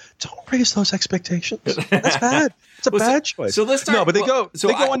show. Don't raise those expectations. That's bad. It's a bad choice. So let's start. No, but they go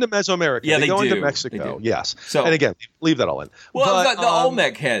into Mesoamerica. Yeah, they go do. into Mexico. Yes. So, and again, leave that all in. Well, but, the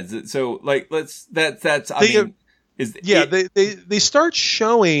Olmec heads. So like they start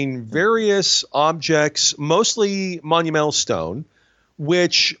showing various objects, mostly monumental stone,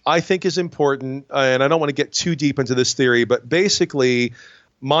 which I think is important. And I don't want to get too deep into this theory, but basically,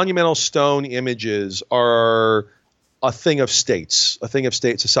 monumental stone images are a thing of states, a thing of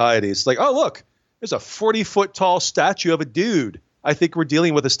state society. It's like, oh, look, there's a 40-foot tall statue of a dude. I think we're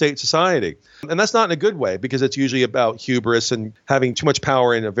dealing with a state society. And that's not in a good way, because it's usually about hubris and having too much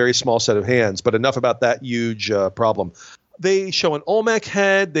power in a very small set of hands. But enough about that huge problem. They show an Olmec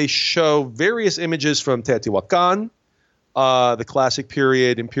head. They show various images from Teotihuacan, the classic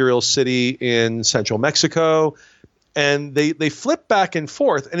period imperial city in central Mexico. And they flip back and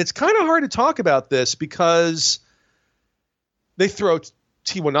forth. And it's kind of hard to talk about this because they throw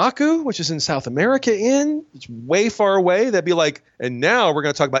Tiwanaku, which is in South America, in. It's way far away. That'd be like, and now we're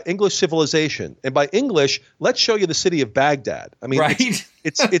going to talk about English civilization. And by English, let's show you the city of Baghdad. I mean, right.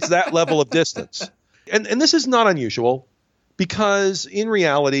 it's that level of distance. And this is not unusual, because in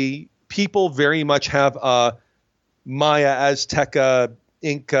reality, people very much have a Maya, Azteca,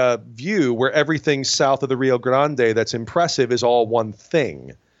 Inca view where everything south of the Rio Grande that's impressive is all one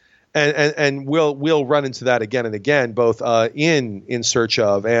thing. And we'll run into that again and again, both in Search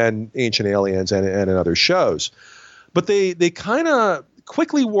of and Ancient Aliens and in other shows. But they kind of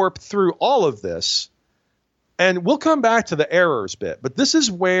quickly warp through all of this, and we'll come back to the errors bit. But this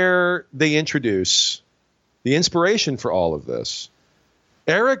is where they introduce the inspiration for all of this,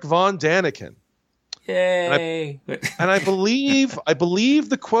 Eric von Daniken. Yay! And I believe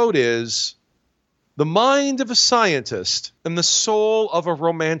the quote is, "The mind of a scientist and the soul of a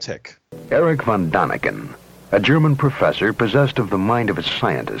romantic." Erich von Daniken, a German professor possessed of the mind of a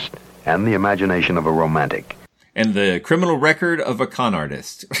scientist and the imagination of a romantic. And the criminal record of a con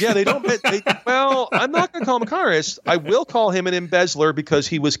artist. Yeah, well, I'm not going to call him a con artist. I will call him an embezzler, because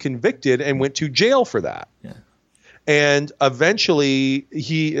he was convicted and went to jail for that. Yeah. And eventually,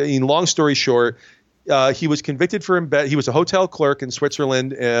 long story short, he was convicted for he was a hotel clerk in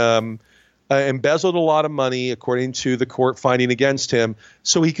Switzerland, embezzled a lot of money, according to the court finding against him,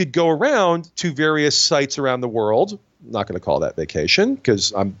 so he could go around to various sites around the world. I'm not going to call that vacation,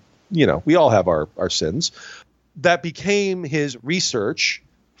 because we all have our sins. That became his research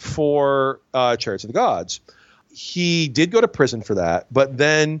for Chariots of the Gods. He did go to prison for that, but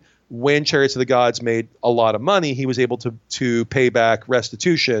then when Chariots of the Gods made a lot of money, he was able to pay back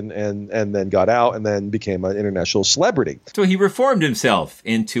restitution and then got out and then became an international celebrity. So he reformed himself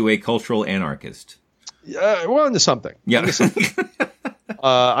into a cultural anarchist. Well, into something. Yeah. Into something.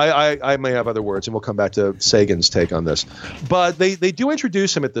 I may have other words, and we'll come back to Sagan's take on this. But they do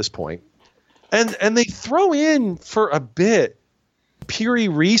introduce him at this point, and they throw in for a bit Piri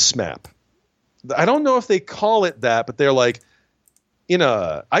Reis map. I don't know if they call it that, but they're like,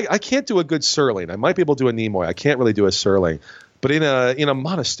 I can't do a good Serling. I might be able to do a Nimoy. I can't really do a Serling. But in a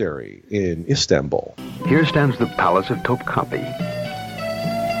monastery in Istanbul. Here stands the Palace of Topkapi.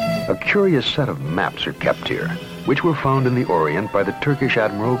 A curious set of maps are kept here, which were found in the Orient by the Turkish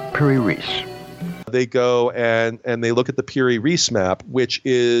Admiral Piri Reis. They go and they look at the Piri Reis map, which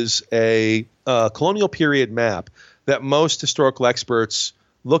is a colonial period map that most historical experts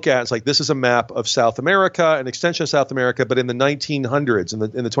look at. It's like, this is a map of South America, an extension of South America, but in the 1900s, in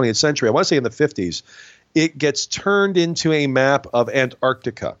the 20th century, I want to say in the 50s, it gets turned into a map of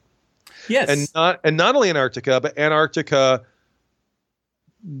Antarctica. Yes. And not only Antarctica, but Antarctica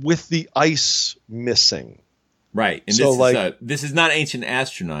with the ice missing. Right. And so this is not Ancient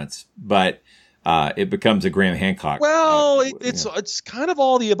Astronauts, but it becomes a Graham Hancock. Well, it's kind of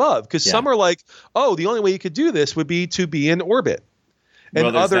all the above, because some are like, oh, the only way you could do this would be to be in orbit.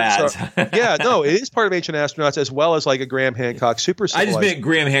 And others it is part of Ancient Astronauts, as well as like a Graham Hancock super I just meant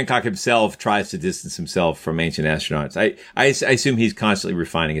Graham Hancock himself tries to distance himself from Ancient Astronauts. I assume he's constantly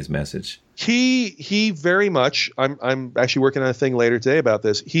refining his message. He very much, I'm actually working on a thing later today about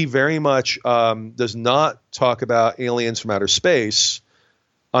this. He very much does not talk about aliens from outer space.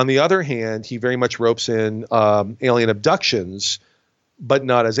 On the other hand, he very much ropes in alien abductions, but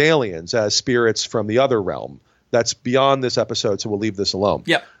not as aliens, as spirits from the other realm. That's beyond this episode, so we'll leave this alone.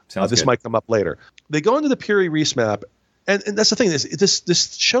 Yep. This might come up later. They go into the Piri Reis map, and that's the thing.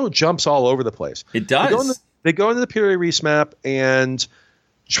 This show jumps all over the place. It does. They go into the Piri Reis map and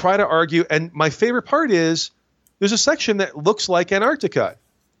try to argue. And my favorite part is there's a section that looks like Antarctica.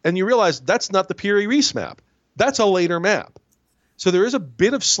 And you realize that's not the Piri Reis map. That's a later map. So there is a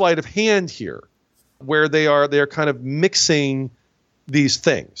bit of sleight of hand here where they're kind of mixing these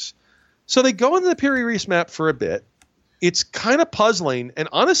things. So they go into the Piri Reis map for a bit. It's kind of puzzling. And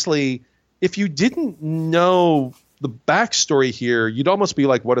honestly, if you didn't know the backstory here, you'd almost be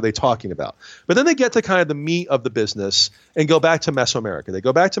like, what are they talking about? But then they get to kind of the meat of the business and go back to Mesoamerica. They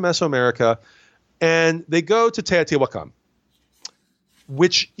go back to Mesoamerica and they go to Teotihuacan,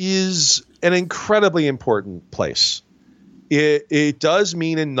 which is an incredibly important place. It does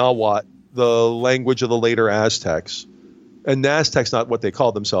mean in Nahuatl, the language of the later Aztecs, and Aztecs not what they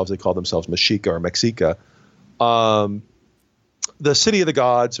called themselves. They called themselves Mexica or Mexica. The city of the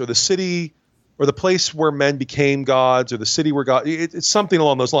gods, or the city, or the place where men became gods, or the city where God. It's something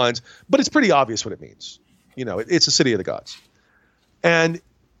along those lines, but it's pretty obvious what it means. It's a city of the gods. And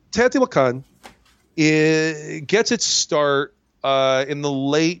Teotihuacan gets its start in the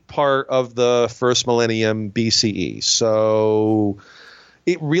late part of the first millennium BCE. So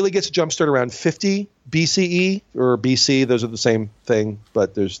it really gets a jump start around 50 BCE or BC. Those are the same thing,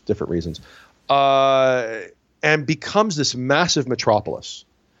 but there's different reasons. And becomes this massive metropolis,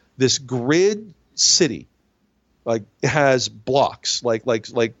 this grid city. Like it has blocks, like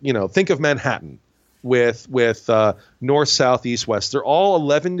think of Manhattan with north, south, east, west. They're all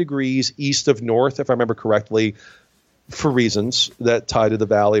 11 degrees east of north, if I remember correctly, for reasons that tie to the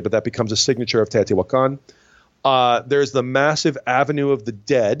valley, but that becomes a signature of Teotihuacan. There's the massive Avenue of the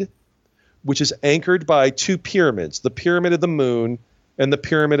Dead, which is anchored by two pyramids, the Pyramid of the Moon and the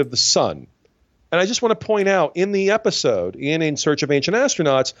Pyramid of the Sun. And I just want to point out in the episode, in Search of Ancient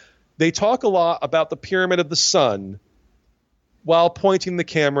Astronauts, they talk a lot about the Pyramid of the Sun while pointing the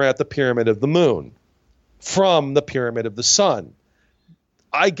camera at the Pyramid of the Moon from the Pyramid of the Sun.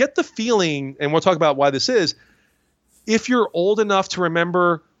 I get the feeling, and we'll talk about why this is, if you're old enough to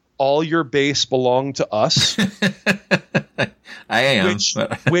remember All Your Base Belonged to Us, I am,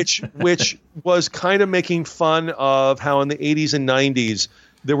 which was kind of making fun of how in the 80s and 90s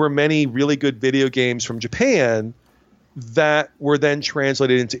there were many really good video games from Japan that were then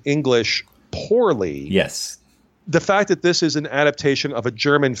translated into English poorly. Yes. The fact that this is an adaptation of a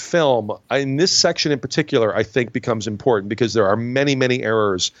German film, in this section in particular, I think becomes important because there are many, many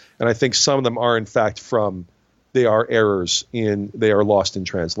errors, and I think some of them are in fact they are errors they are lost in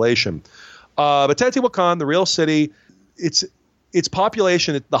translation. But Teotihuacan, the real city, its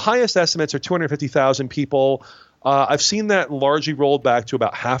population, the highest estimates are 250,000 people. I've seen that largely rolled back to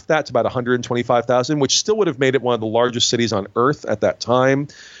about half that, to about 125,000, which still would have made it one of the largest cities on Earth at that time.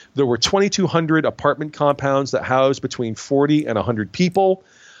 There were 2,200 apartment compounds that housed between 40 and 100 people.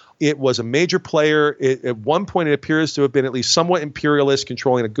 It was a major player. At one point, it appears to have been at least somewhat imperialist,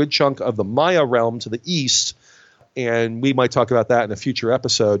 controlling a good chunk of the Maya realm to the east. And we might talk about that in a future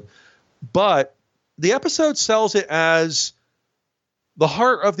episode. But the episode sells it as the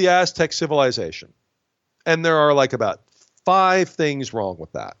heart of the Aztec civilization. And there are like about 5 things wrong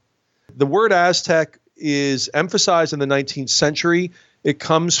with that. The word Aztec is emphasized in the 19th century. It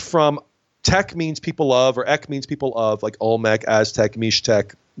comes from Tec means people of, or Ek means people of, like Olmec, Aztec,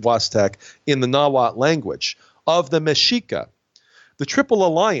 Mixtec, Huastec, in the Nahuatl language, of the Mexica. The Triple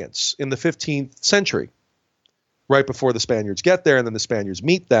Alliance in the 15th century, right before the Spaniards get there, and then the Spaniards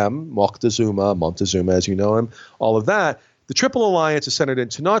meet them, Montezuma, as you know him, all of that. The Triple Alliance is centered in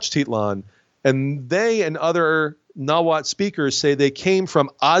Tenochtitlan, and they and other Nahuatl speakers say they came from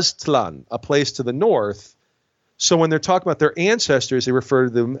Aztlan, a place to the north. So when they're talking about their ancestors, they refer to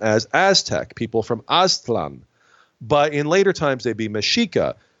them as Aztec, people from Aztlan. But in later times, they'd be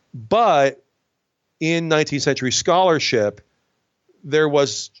Mexica. But in 19th century scholarship, there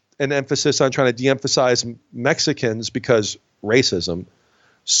was an emphasis on trying to de-emphasize Mexicans because racism.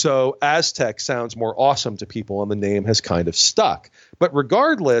 So Aztec sounds more awesome to people, and the name has kind of stuck. But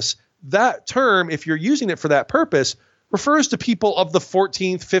regardless, that term, if you're using it for that purpose, refers to people of the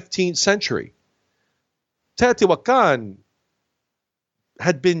 14th, 15th century. Teotihuacan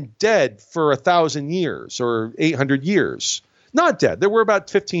had been dead for 1,000 years or 800 years. Not dead. There were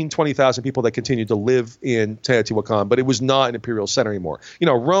about 15,000, 20,000 people that continued to live in Teotihuacan, but it was not an imperial center anymore.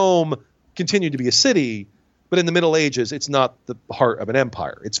 Rome continued to be a city, but in the Middle Ages, it's not the heart of an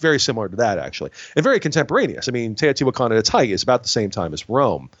empire. It's very similar to that, actually, and very contemporaneous. I mean, Teotihuacan at its height is about the same time as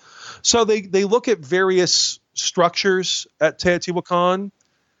Rome. So they look at various structures at Teotihuacan,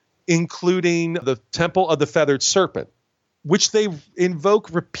 including the Temple of the Feathered Serpent, which they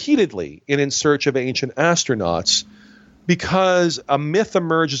invoke repeatedly in Search of Ancient Astronauts, because a myth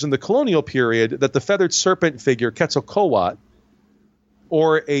emerges in the colonial period that the feathered serpent figure, Quetzalcoatl,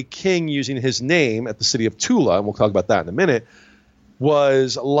 or a king using his name at the city of Tula, and we'll talk about that in a minute,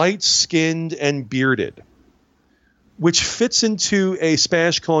 was light-skinned and bearded, which fits into a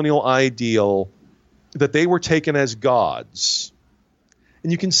Spanish colonial ideal that they were taken as gods.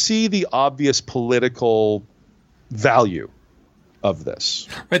 And you can see the obvious political value of this.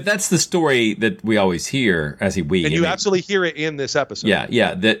 But that's the story that we always hear as we. And you absolutely hear it in this episode.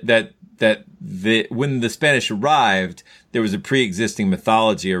 Yeah. That when the Spanish arrived, there was a pre-existing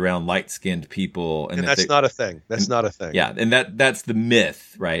mythology around light-skinned people, and that's not a thing. That's not a thing. Yeah, and that's the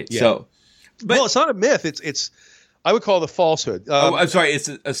myth, right? Yeah. So, well, it's not a myth. It's I would call it a falsehood. I'm sorry. It's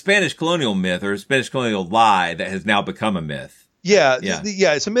a Spanish colonial myth or a Spanish colonial lie that has now become a myth. Yeah.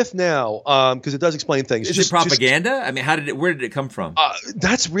 It's a myth now because it does explain things. Is it propaganda? I mean, where did it come from?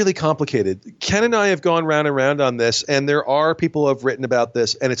 That's really complicated. Ken and I have gone round and round on this, and there are people who have written about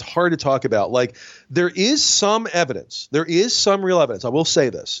this, and it's hard to talk about. Like, there is some evidence. There is some real evidence. I will say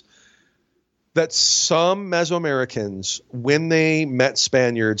this, that some Mesoamericans, when they met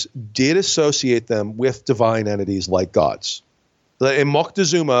Spaniards, did associate them with divine entities like gods. And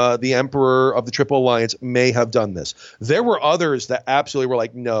Moctezuma, the emperor of the Triple Alliance, may have done this. There were others that absolutely were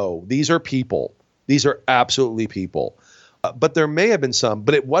like, no, these are people. These are absolutely people. But there may have been some,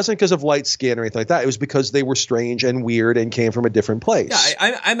 but it wasn't because of light skin or anything like that. It was because they were strange and weird and came from a different place.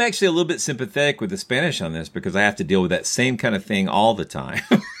 Yeah, I'm actually a little bit sympathetic with the Spanish on this because I have to deal with that same kind of thing all the time.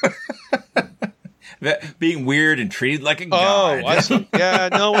 That being weird and treated like a god. Oh, I see. Yeah,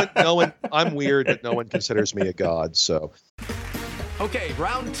 no one. I'm weird, but no one considers me a god. So. Okay,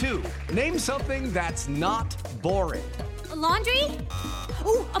 round 2. Name something that's not boring. A laundry?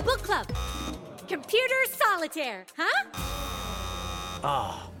 Ooh, a book club. Computer solitaire,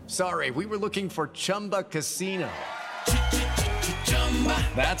 huh? Sorry, we were looking for Chumba Casino.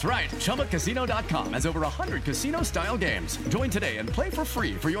 That's right. ChumbaCasino.com has over 100 casino-style games. Join today and play for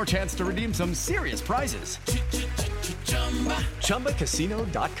free for your chance to redeem some serious prizes.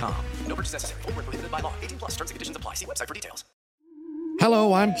 ChumbaCasino.com. No purchase necessary. Void where prohibited by law. 18+ terms and conditions apply. See website for details.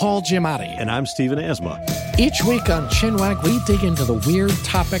 Hello, I'm Paul Giamatti. And I'm Stephen Asma. Each week on Chinwag, we dig into the weird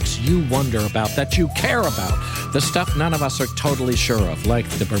topics you wonder about, that you care about. The stuff none of us are totally sure of, like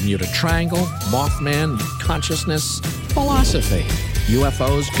the Bermuda Triangle, Mothman, consciousness, philosophy,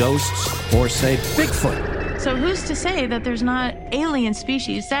 UFOs, ghosts, or, say, Bigfoot. So who's to say that there's not alien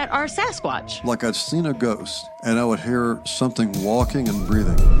species that are Sasquatch? Like I'd seen a ghost, and I would hear something walking and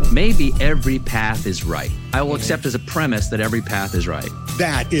breathing. Maybe every path is right. I will accept as a premise that every path is right.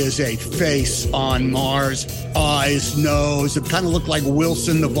 That is a face on Mars. Eyes, nose. It kind of looked like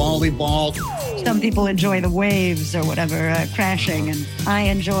Wilson the volleyball. Some people enjoy the waves or whatever crashing, and I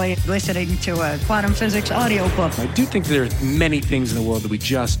enjoy listening to a quantum physics audiobook. I do think there are many things in the world that we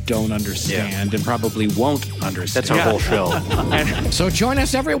just don't understand and probably won't understand. That's our whole show. So join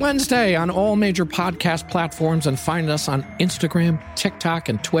us every Wednesday on all major podcast platforms and find us on Instagram, TikTok,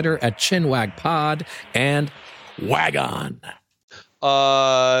 and Twitter at ChinwagPod and Wagon.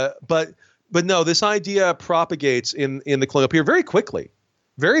 But no, this idea propagates in the colonial period very quickly.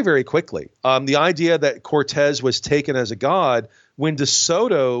 Very, very quickly. The idea that Cortez was taken as a god when De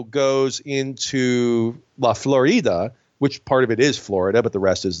Soto goes into La Florida, which part of it is Florida, but the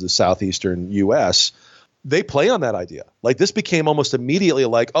rest is the southeastern U.S., they play on that idea. Like, this became almost immediately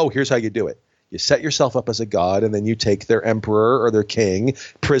like, oh, here's how you do it. You set yourself up as a god, and then you take their emperor or their king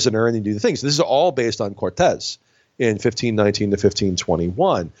prisoner, and you do the things. This is all based on Cortez in 1519 to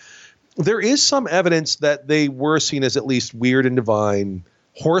 1521. There is some evidence that they were seen as at least weird and divine.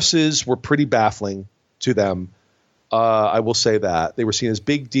 Horses were pretty baffling to them. I will say that. They were seen as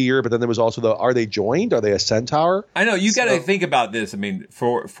big deer, but then there was also are they joined? Are they a centaur? I know. You got to think about this. I mean,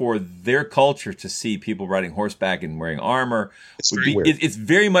 for their culture to see people riding horseback and wearing armor, it's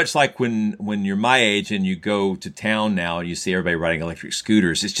very much like when you're my age and you go to town now and you see everybody riding electric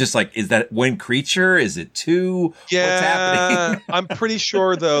scooters. It's just like, is that one creature? Is it two? Yeah, what's happening? I'm pretty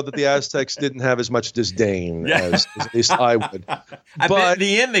sure, though, that the Aztecs didn't have as much disdain as at least I would. I bet in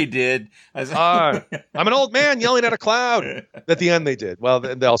the end they did. I'm an old man yelling at a cloud. At the end they did. Well,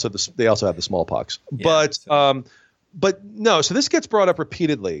 they also had the smallpox. Yeah, but no, so this gets brought up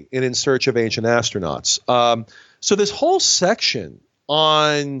repeatedly in Search of Ancient Astronauts. So this whole section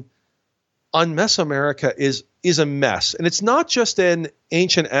on Mesoamerica is a mess. And it's not just an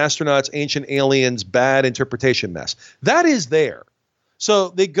Ancient Astronauts, Ancient Aliens, bad interpretation mess. That is there. So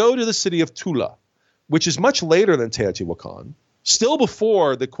they go to the city of Tula, which is much later than Teotihuacan, still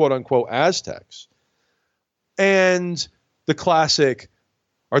before the quote-unquote Aztecs. And the classic,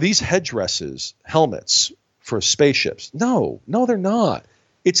 are these headdresses helmets for spaceships? No, they're not.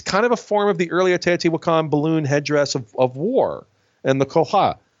 It's kind of a form of the earlier Teotihuacan balloon headdress of war. and the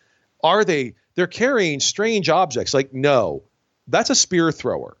Koha. They're carrying strange objects. Like, no, that's a spear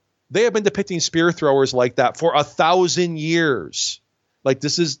thrower. They have been depicting spear throwers like that for 1,000 years. Like,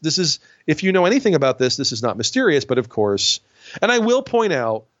 this is, if you know anything about this is not mysterious, but of course, and I will point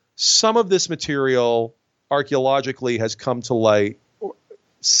out some of this material archaeologically has come to light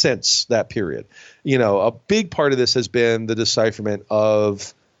since that period. You know, a big part of this has been the decipherment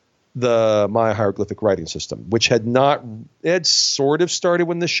of the Maya hieroglyphic writing system, which had sort of started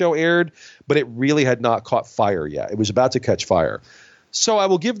when the show aired, but it really had not caught fire yet. It was about to catch fire. So I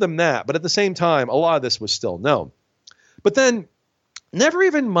will give them that. But at the same time, a lot of this was still known. But then, never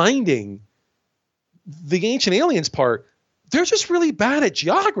even minding the ancient aliens part, they're just really bad at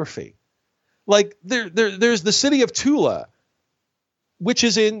geography. Like, there's the city of Tula, which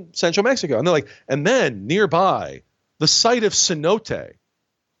is in central Mexico. And they're like, and then nearby, the site of Cenote.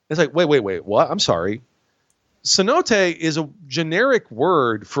 It's like, wait, what? I'm sorry. Cenote is a generic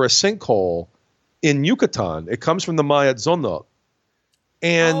word for a sinkhole in Yucatan. It comes from the Maya Zonot.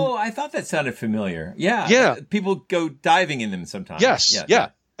 And I thought that sounded familiar. Yeah. Yeah. People go diving in them sometimes. Yes. Yeah.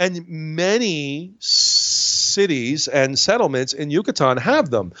 And many cities and settlements in Yucatan have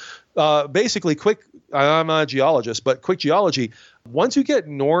them. Basically, I'm not a geologist, but quick geology. Once you get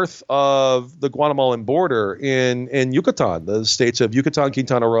north of the Guatemalan border in Yucatan, the states of Yucatan,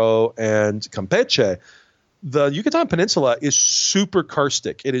 Quintana Roo, and Campeche, the Yucatan Peninsula is super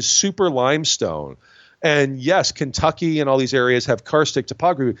karstic. It is super limestone. And yes, Kentucky and all these areas have karstic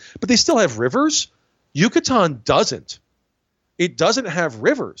topography, but they still have rivers. Yucatan doesn't. It doesn't have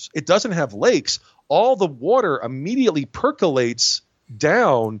rivers. It doesn't have lakes. All the water immediately percolates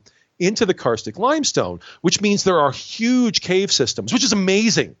down into the karstic limestone, which means there are huge cave systems, which is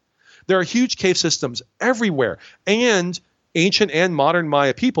amazing. There are huge cave systems everywhere, and ancient and modern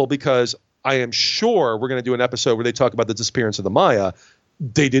Maya people, because I am sure we're going to do an episode where they talk about the disappearance of the Maya.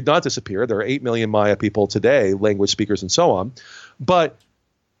 They did not disappear. There are 8 million Maya people today, language speakers and so on. But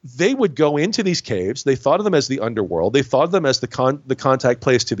they would go into these caves. They thought of them as the underworld. They thought of them as the contact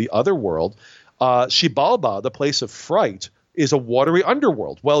place to the other world. Xibalba, the place of fright, is a watery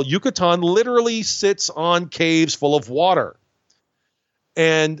underworld. Well, Yucatan literally sits on caves full of water.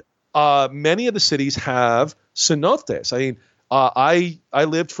 And many of the cities have cenotes. I mean, I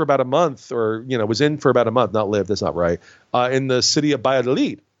lived for about a month, or, was in for about a month, not lived, that's not right, in the city of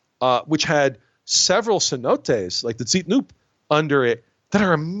Valladolid, which had several cenotes, like the Tzitnup, under it, that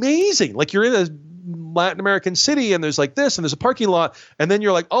are amazing. Like, you're in a Latin American city, and there's like this, and there's a parking lot, and then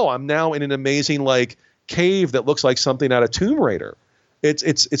you're like, oh, I'm now in an amazing, like, cave that looks like something out of Tomb Raider. It's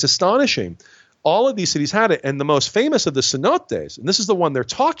astonishing. All of these cities had it, and the most famous of the cenotes, and this is the one they're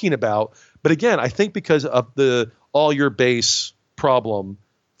talking about, but again, I think because of the all your base problem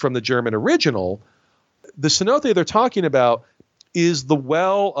from the German original, the cenote they're talking about is the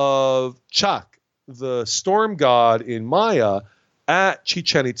well of Chak, the storm god in Maya, at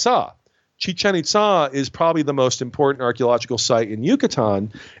Chichen Itza. Chichen Itza is probably the most important archaeological site in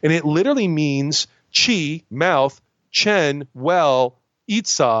Yucatan, and it literally means Chi, mouth, Chen, well,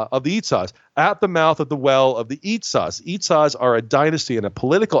 Itza, of the Itzas, at the mouth of the well of the Itzas. Itzas are a dynasty and a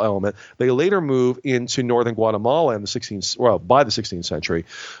political element. They later move into northern Guatemala in by the 16th century.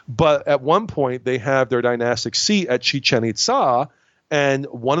 But at one point, they have their dynastic seat at Chichen Itza, and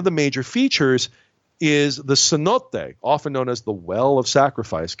one of the major features is the cenote, often known as the well of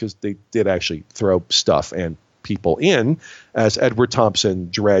sacrifice, because they did actually throw stuff and people in, as Edward Thompson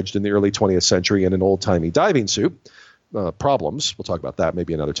dredged in the early 20th century in an old-timey diving suit. Problems. We'll talk about that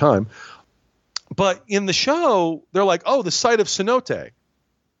maybe another time. But in the show, they're like, oh, the site of cenote.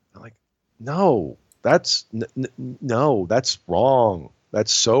 I'm like, no, that's wrong.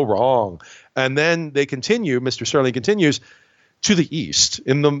 That's so wrong. And then they continue, Mr. Sterling continues, to the east,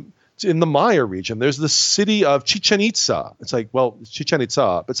 in the Maya region, there's the city of Chichen Itza. It's like, well, it's Chichen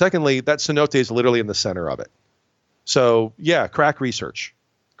Itza. But secondly, that cenote is literally in the center of it. So, yeah, crack research.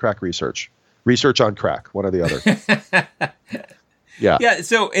 Research on crack, one or the other. Yeah. Yeah.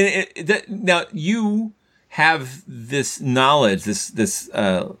 So now you have this knowledge, this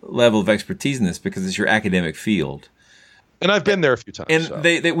level of expertise in this because it's your academic field. And I've been there a few times. And so.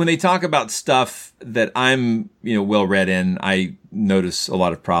 they when they talk about stuff that I'm well read in, I notice a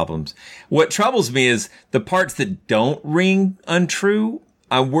lot of problems. What troubles me is the parts that don't ring untrue.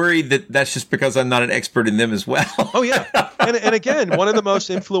 I'm worried that that's just because I'm not an expert in them as well. Oh, yeah. And again, one of the most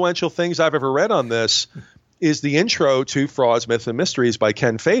influential things I've ever read on this is the intro to Frauds, Myths, and Mysteries by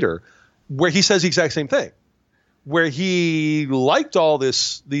Ken Fader, where he says the exact same thing, where he liked all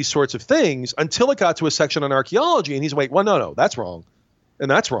these sorts of things until it got to a section on archaeology, and he's like, well, no, that's wrong,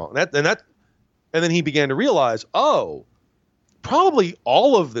 and that's wrong. And then he began to realize, oh, probably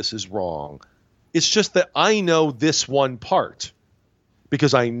all of this is wrong. It's just that I know this one part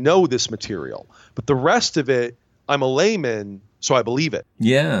because I know this material. But the rest of it, I'm a layman, so I believe it.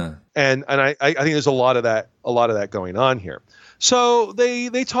 Yeah. And I think there's a lot of that going on here. So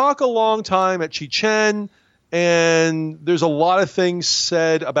they talk a long time at Chichen, and there's a lot of things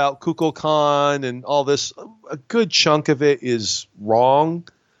said about Kukulkan and all this. A good chunk of it is wrong.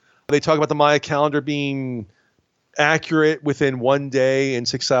 They talk about the Maya calendar being accurate within one day in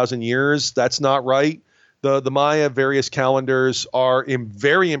 6,000 years. That's not right. The Maya various calendars are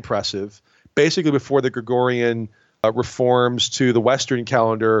very impressive. Basically, before the Gregorian reforms to the Western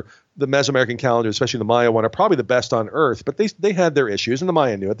calendar, the Mesoamerican calendar, especially the Maya one, are probably the best on Earth. But they had their issues, and the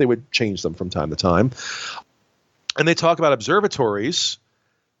Maya knew it. They would change them from time to time. And they talk about observatories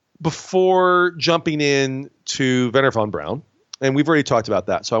before jumping in to Wernher von Braun. And we've already talked about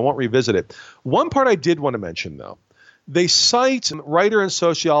that, so I won't revisit it. One part I did want to mention, though. They cite writer and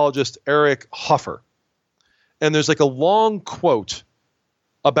sociologist Eric Hoffer. And there's like a long quote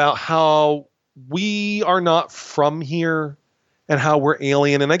about how we are not from here and how we're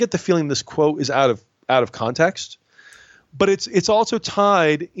alien. And I get the feeling this quote is out of context. But it's also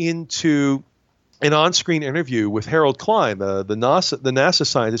tied into an on-screen interview with Harold Klein, the NASA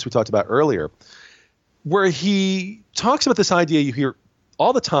scientist we talked about earlier, where he talks about this idea you hear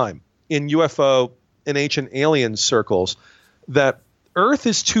all the time in UFO and ancient alien circles that Earth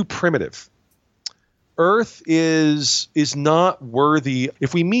is too primitive. Earth is not worthy.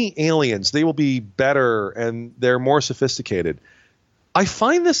 If we meet aliens, they will be better and they're more sophisticated. I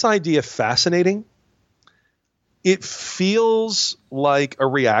find this idea fascinating. It feels like a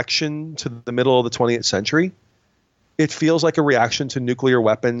reaction to the middle of the 20th century. It feels like a reaction to nuclear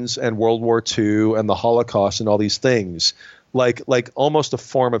weapons and World War II and the Holocaust and all these things, like almost a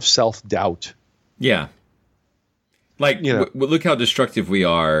form of self-doubt. Yeah. Like, look how destructive we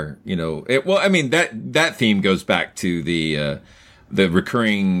are, that theme goes back to the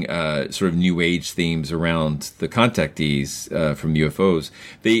recurring sort of new age themes around the contactees from UFOs.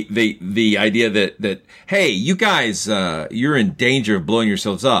 The idea that hey, you guys, you're in danger of blowing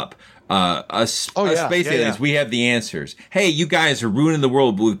yourselves up. Space aliens, we have the answers. Hey, you guys are ruining the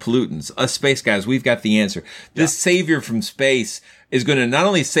world with pollutants. Us space guys, we've got the answer. This savior from space is going to not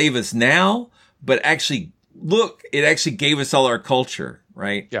only save us now, but actually, look, it actually gave us all our culture,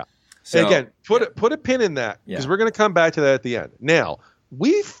 right? Yeah. So, and again, put a pin in that because we're going to come back to that at the end. Now,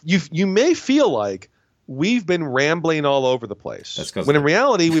 you may feel like we've been rambling all over the place. That's when in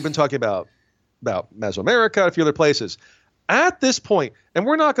reality, we've been talking about Mesoamerica, a few other places. At this point, and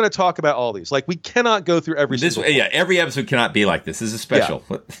we're not going to talk about all these. Like, we cannot go through every single point. Yeah, every episode cannot be like this. This is a special.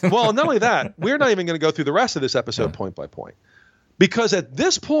 Yeah. Well, not only that, we're not even going to go through the rest of this episode point by point. Because at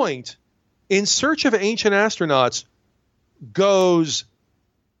this point, In Search of Ancient Astronauts goes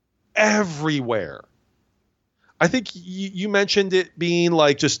everywhere. I think you mentioned it being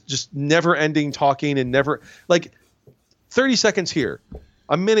like just never-ending talking and never... Like, 30 seconds here,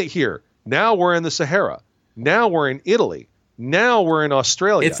 a minute here. Now we're in the Sahara. Now we're in Italy. Now we're in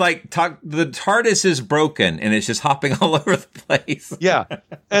Australia. It's like the TARDIS is broken and it's just hopping all over the place. Yeah.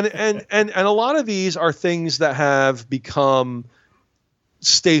 And a lot of these are things that have become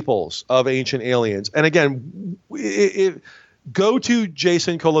staples of Ancient Aliens. And again, go to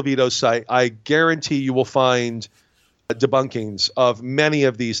Jason Colavito's site. I guarantee you will find debunkings of many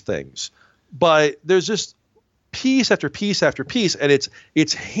of these things. But there's just piece after piece after piece, and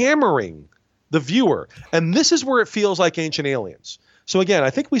it's hammering the viewer. And this is where it feels like Ancient Aliens. So again, I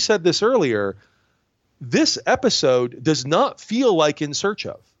think we said this earlier. This episode does not feel like In Search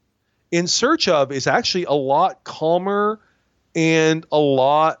Of. In Search Of is actually a lot calmer and a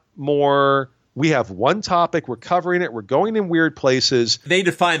lot more. We have one topic. We're covering it. We're going in weird places. They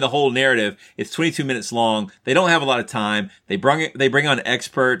define the whole narrative. It's 22 minutes long. They don't have a lot of time. They bring on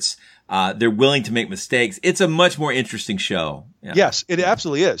experts. They're willing to make mistakes. It's a much more interesting show. Yeah. Yes, it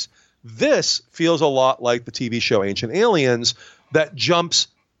absolutely is. This feels a lot like the TV show Ancient Aliens that jumps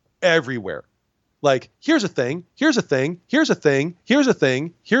everywhere. Like, here's a thing, here's a thing, here's a thing, here's a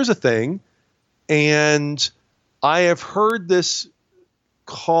thing, here's a thing. And I have heard this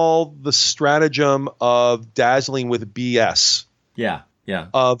called the stratagem of dazzling with BS. Yeah, yeah.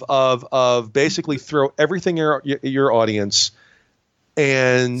 Of basically throw everything at your audience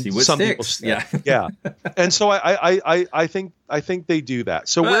and see what some sticks. people stick. Yeah. And so I think they do that.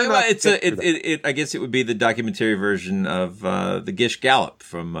 So we're not. I guess it would be the documentary version of the Gish Gallop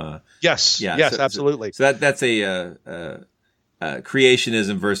from. Yes. Yeah. Yes. So, absolutely. So that's a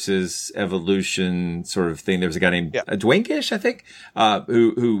creationism versus evolution sort of thing. There was a guy named Dwayne Gish, I think,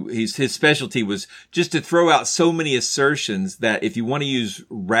 who his specialty was just to throw out so many assertions that if you want to use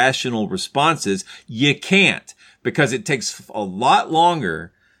rational responses, you can't, because it takes a lot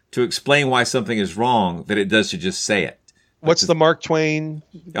longer to explain why something is wrong than it does to just say it. What's the Mark Twain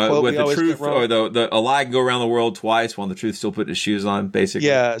quote with we the always truth, get wrong? or a lie can go around the world twice while the truth still putting his shoes on, basically.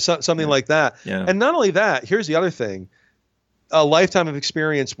 Yeah, something like that. Yeah. And not only that, here's the other thing. A lifetime of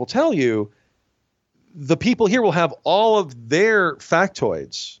experience will tell you the people here will have all of their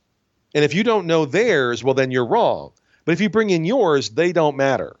factoids. And if you don't know theirs, well, then you're wrong. But if you bring in yours, they don't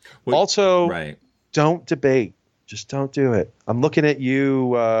matter. Also, don't debate. Just don't do it. I'm looking at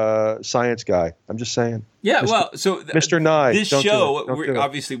you, science guy. I'm just saying. Yeah, Mr. Nye. This show,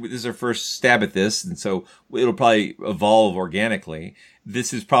 obviously, this is our first stab at this, and so it'll probably evolve organically.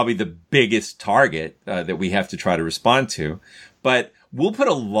 This is probably the biggest target that we have to try to respond to. But I will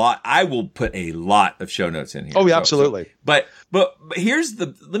put a lot of show notes in here. Oh, yeah, absolutely. But here's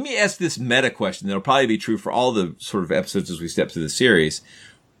let me ask this meta question that'll probably be true for all the sort of episodes as we step through the series.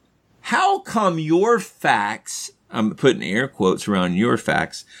 How come your facts, I'm putting air quotes around your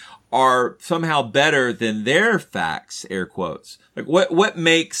facts, are somehow better than their facts, air quotes? Like what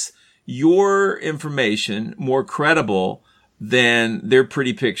makes your information more credible than their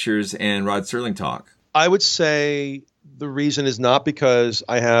pretty pictures and Rod Serling talk? I would say the reason is not because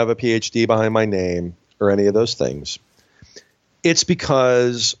I have a PhD behind my name or any of those things. It's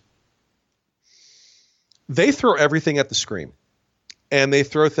because they throw everything at the screen, and they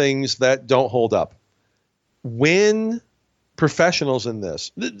throw things that don't hold up. When professionals in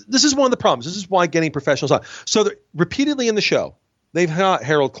this is one of the problems. This is why getting professionals on. So repeatedly in the show, they've got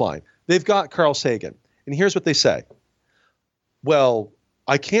Harold Klein. They've got Carl Sagan. And here's what they say. Well,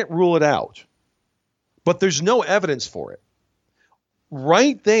 I can't rule it out, but there's no evidence for it.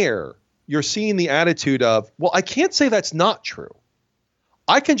 Right there, you're seeing the attitude of, well, I can't say that's not true.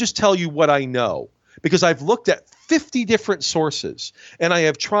 I can just tell you what I know because I've looked at 50 different sources and I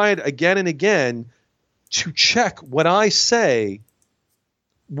have tried again and again to check what I say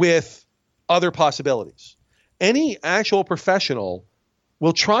with other possibilities. Any actual professional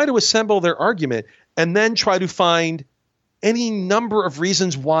will try to assemble their argument and then try to find any number of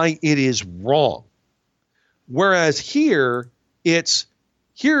reasons why it is wrong. Whereas here's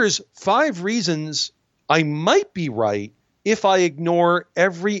 5 reasons I might be right if I ignore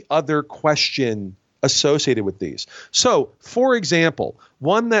every other question associated with these. So, for example,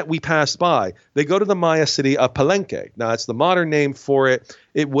 one that we passed by, they go to the Maya city of Palenque. Now, it's the modern name for it.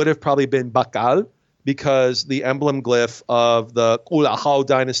 It would have probably been Bacal because the emblem glyph of the Culajao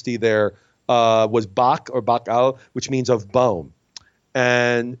dynasty there was Bak or Bacal, which means of bone.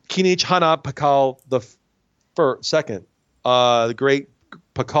 And Kinich Hana Pakal II, the great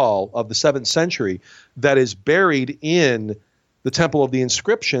Pakal of the 7th century, that is buried in the Temple of the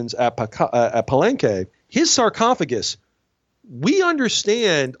Inscriptions at Palenque, his sarcophagus, we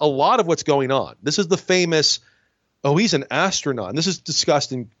understand a lot of what's going on. This is the famous, he's an astronaut. And this is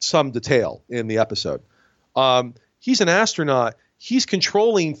discussed in some detail in the episode. He's an astronaut. He's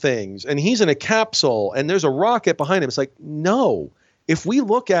controlling things, and he's in a capsule, and there's a rocket behind him. It's like, no. If we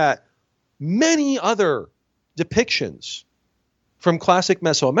look at many other depictions from classic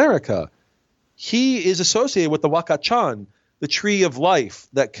Mesoamerica, he is associated with the Wakachan, the tree of life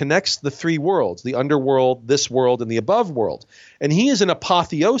that connects the 3 worlds, the underworld, this world, and the above world. And he is an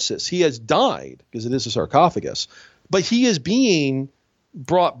apotheosis. He has died, because it is a sarcophagus, but he is being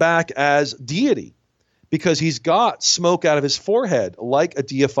brought back as deity because he's got smoke out of his forehead like a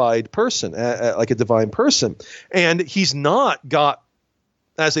deified person, like a divine person. And he's not got,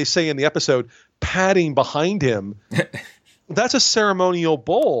 as they say in the episode, padding behind him. That's a ceremonial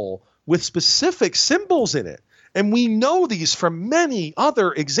bowl with specific symbols in it. And we know these from many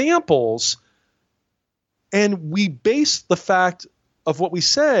other examples. And we base the fact of what we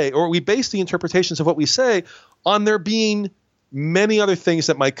say, or we base the interpretations of what we say on there being many other things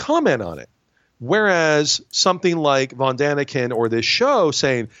that might comment on it. Whereas something like Von Daniken or this show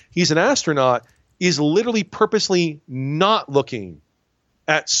saying he's an astronaut is literally purposely not looking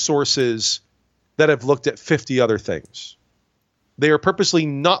at sources that have looked at 50 other things. They are purposely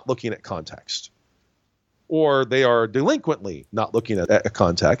not looking at context. Or they are delinquently not looking at a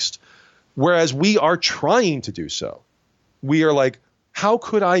context, whereas we are trying to do so. We are like, how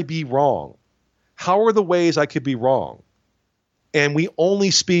could I be wrong? How are the ways I could be wrong? And we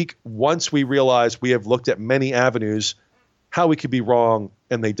only speak once we realize we have looked at many avenues how we could be wrong,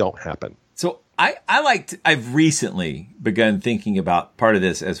 and they don't happen. So I've recently begun thinking about part of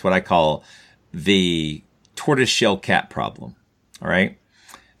this as what I call the tortoiseshell cat problem. All right.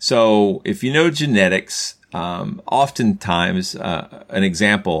 So if you know genetics, oftentimes an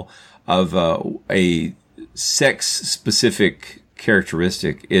example of a sex-specific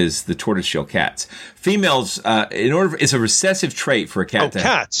characteristic is the tortoiseshell cats. Females, it's a recessive trait for a cat.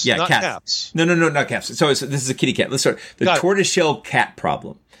 Cats. Yeah, not cats. Caps. No, not cats. So this is a kitty cat. Let's start. The tortoiseshell cat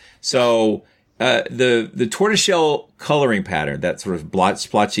problem. So the tortoiseshell coloring pattern, that sort of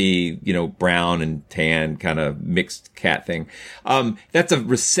splotchy, brown and tan kind of mixed cat thing, that's a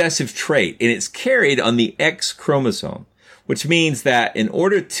recessive trait, and it's carried on the X chromosome, which means that in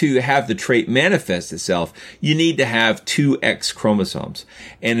order to have the trait manifest itself, you need to have 2 X chromosomes.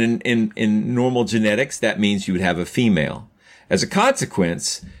 And in normal genetics, that means you would have a female. As a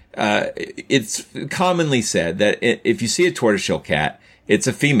consequence, it's commonly said that if you see a tortoiseshell cat, it's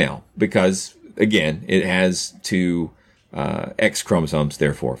a female because, again, it has 2 X chromosomes,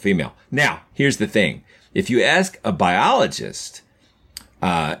 therefore female. Now, here's the thing. If you ask a biologist,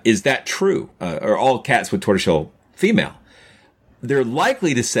 is that true? Are all cats with tortoiseshell female? They're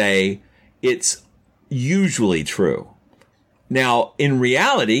likely to say it's usually true. Now, in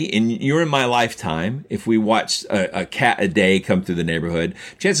reality, you're in my lifetime, if we watched a cat a day come through the neighborhood,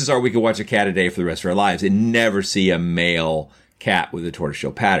 chances are we could watch a cat a day for the rest of our lives and never see a male cat with a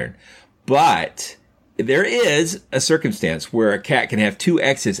tortoiseshell pattern. But there is a circumstance where a cat can have 2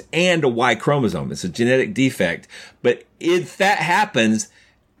 X's and a Y chromosome. It's a genetic defect. But if that happens,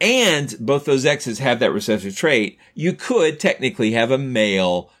 and both those X's have that recessive trait, you could technically have a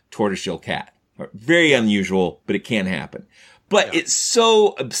male tortoiseshell cat. Very unusual, but it can happen. But it's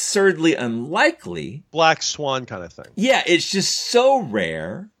so absurdly unlikely. Black swan kind of thing. Yeah, it's just so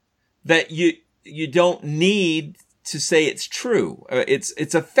rare that you don't need to say it's true. It's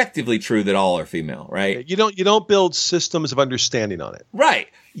effectively true that all are female, right? You don't build systems of understanding on it. Right.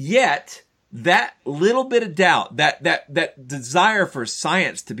 Yet that little bit of doubt, that desire for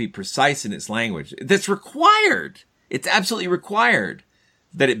science to be precise in its language, that's required. It's absolutely required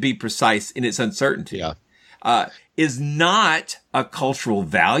that it be precise in its uncertainty. Is not a cultural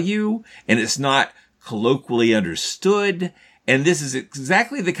value, and it's not colloquially understood. And this is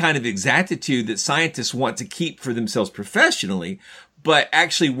exactly the kind of exactitude that scientists want to keep for themselves professionally, but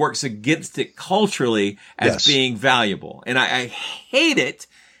actually works against it culturally as being valuable. And I hate it.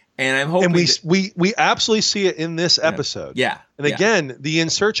 And I'm hoping we absolutely see it in this episode. Yeah. And again, the In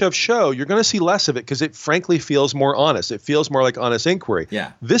Search of show, you're going to see less of it because it frankly feels more honest. It feels more like honest inquiry.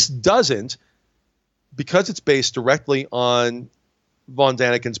 Yeah. This doesn't, because it's based directly on Von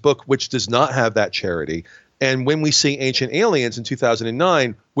Daniken's book, which does not have that charity. And when we see Ancient Aliens in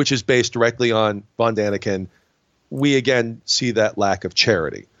 2009, which is based directly on Von Daniken, we again see that lack of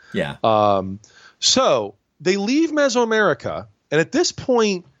charity. Yeah. So they leave Mesoamerica, and at this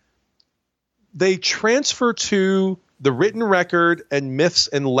point, they transfer to the written record and myths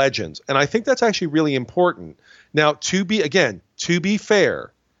and legends. And I think that's actually really important. Now, to be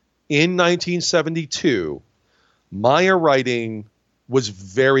fair, in 1972, Maya writing was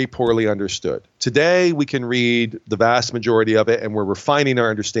very poorly understood. Today, we can read the vast majority of it, and we're refining our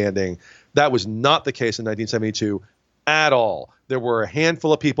understanding. That was not the case in 1972 at all. There were a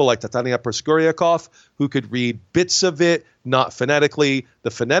handful of people like Tatiana Proskouriakov who could read bits of it, not phonetically.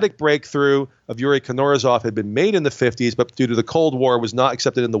 The phonetic breakthrough of Yuri Konorazov had been made in the 50s, but due to the Cold War was not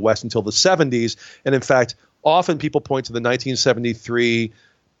accepted in the West until the 70s. And in fact, often people point to the 1973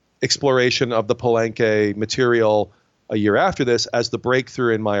 exploration of the Palenque material a year after this as the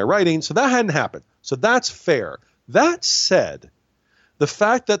breakthrough in Maya writing. So that hadn't happened. So that's fair. That said, the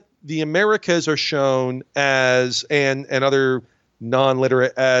fact that the Americas are shown as, and other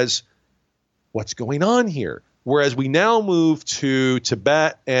non-literate as, what's going on here? Whereas we now move to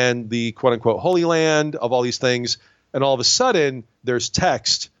Tibet and the quote-unquote Holy Land of all these things, and all of a sudden there's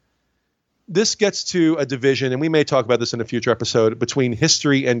text. This gets to a division, and we may talk about this in a future episode, between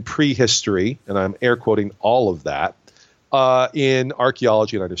history and prehistory, and I'm air quoting all of that, in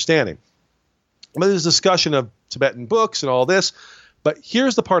archaeology and understanding. But there's discussion of Tibetan books and all this, but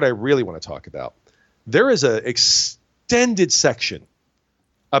here's the part I really want to talk about. There is an extended section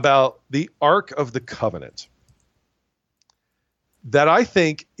about the Ark of the Covenant that I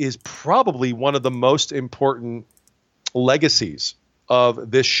think is probably one of the most important legacies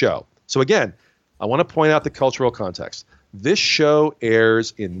of this show. So again, I want to point out the cultural context. This show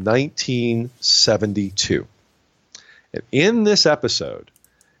airs in 1972. And in this episode,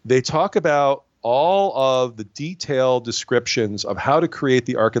 they talk about all of the detailed descriptions of how to create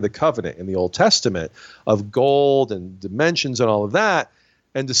the Ark of the Covenant in the Old Testament, of gold and dimensions and all of that,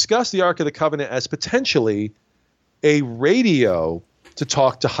 and discuss the Ark of the Covenant as potentially a radio to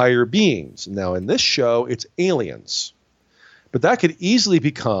talk to higher beings. Now, in this show, it's aliens. but that could easily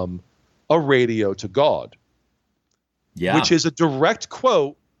become a radio to God. Yeah. Which is a direct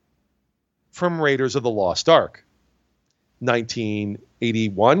quote from Raiders of the Lost Ark,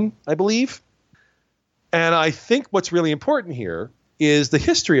 1981, I believe. And I think what's really important here is the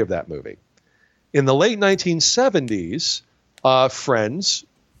history of that movie. In the late 1970s, friends,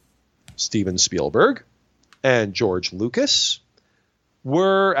 Steven Spielberg and George Lucas,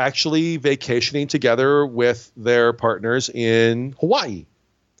 were actually vacationing together with their partners in Hawaii.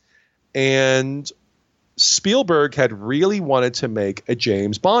 And Spielberg had really wanted to make a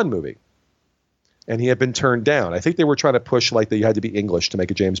James Bond movie. And he had been turned down. I think they were trying to push like that you had to be English to make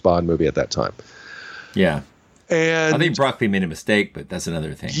a James Bond movie at that time. Yeah. And I think Broccoli made a mistake, but that's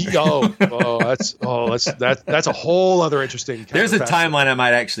another thing. that's a whole other interesting. There's a timeline I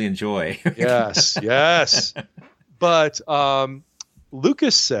might actually enjoy. Yes. But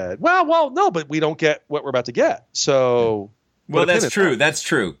Lucas said, well, no, but we don't get what we're about to get. So, well, that's true. That's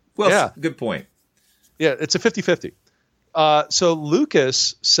true. Well, yeah. Good point. Yeah, it's a 50-50. So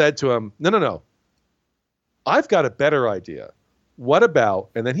Lucas said to him, no. I've got a better idea. What about,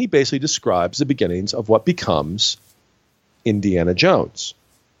 and then he basically describes the beginnings of what becomes Indiana Jones.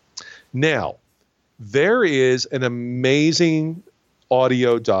 Now, there is an amazing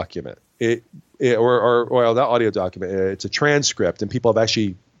audio document. Well, not audio document. It's a transcript, and people have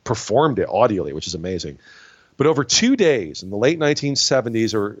actually performed it audioly, which is amazing. But over 2 days in the late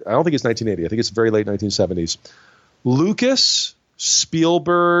 1970s, or I don't think it's 1980, I think it's very late 1970s, Lucas,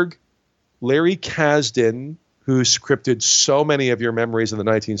 Spielberg, Larry Kasdan, who scripted so many of your memories in the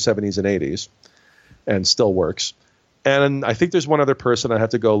 1970s and 80s and still works, and I think there's one other person I have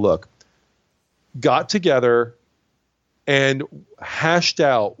to go look, got together and hashed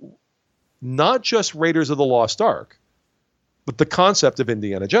out not just Raiders of the Lost Ark, but the concept of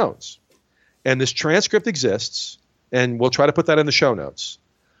Indiana Jones. And this transcript exists, and we'll try to put that in the show notes.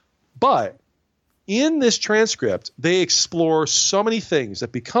 But in this transcript, they explore so many things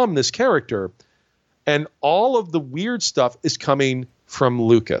that become this character, and all of the weird stuff is coming from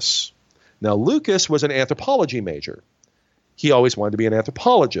Lucas. Now, Lucas was an anthropology major. He always wanted to be an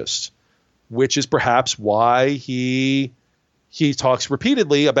anthropologist, which is perhaps why he talks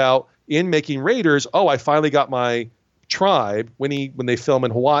repeatedly about, in making Raiders, I finally got my tribe, when they film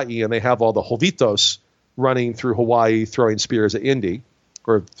in Hawaii and they have all the Jovitos running through Hawaii throwing spears at Indy,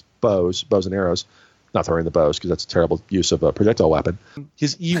 or bows and arrows. Not throwing the bows because that's a terrible use of a projectile weapon.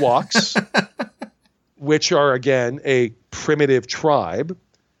 His Ewoks, which are, again, a primitive tribe.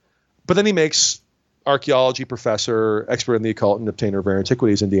 But then he makes archaeology professor, expert in the occult and obtainer of rare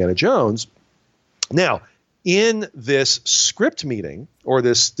antiquities, Indiana Jones. Now, in this script meeting, or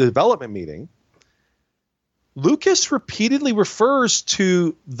this development meeting, Lucas repeatedly refers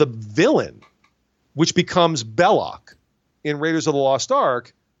to the villain, which becomes Belloc in Raiders of the Lost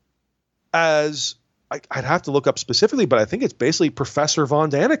Ark, as, I'd have to look up specifically, but I think it's basically Professor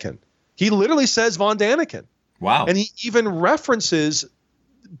Von Daniken. He literally says Von Daniken. Wow. And he even references,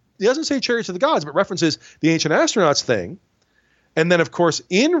 he doesn't say Chariots of the Gods, but references the Ancient Astronauts thing. And then, of course,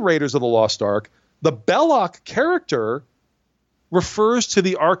 in Raiders of the Lost Ark, the Belloc character refers to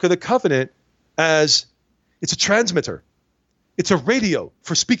the Ark of the Covenant as, it's a transmitter. It's a radio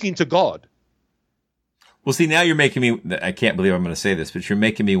for speaking to God. Well, see, now you're making me, I can't believe I'm going to say this, but you're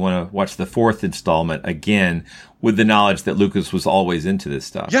making me want to watch the fourth installment again with the knowledge that Lucas was always into this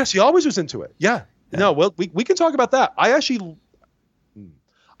stuff. Yes, he always was into it. Yeah. No, well, we can talk about that. I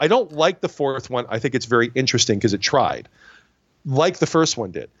don't like the fourth one. I think it's very interesting because it tried, like the first one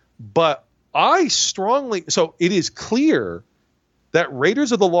did. But so it is clear that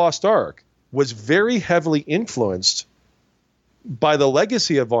Raiders of the Lost Ark was very heavily influenced by the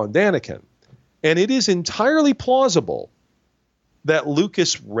legacy of Von Daniken. And it is entirely plausible that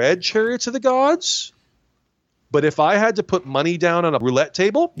Lucas read Chariots of the Gods. But if I had to put money down on a roulette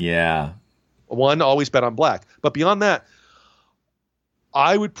table, one, always bet on black. But beyond that,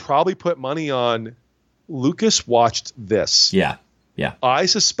 I would probably put money on Lucas watched this. Yeah. I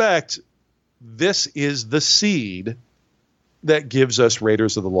suspect this is the seed that gives us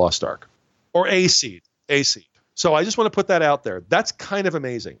Raiders of the Lost Ark. Or a seed. So I just want to put that out there. That's kind of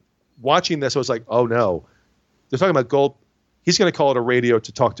amazing. Watching this, I was like, oh no. They're talking about gold. He's going to call it a radio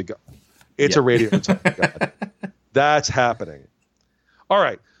to talk to God. It's a radio to talk to God. That's happening. All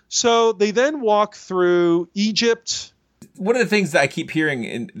right. So they then walk through Egypt. One of the things that I keep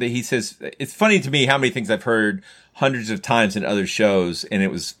hearing that he says, it's funny to me how many things I've heard hundreds of times in other shows, and it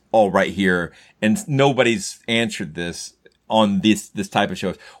was all right here, and nobody's answered this on this type of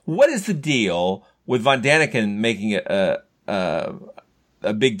shows. What is the deal with Von Daniken making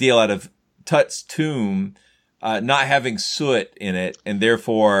a big deal out of Tut's tomb not having soot in it, and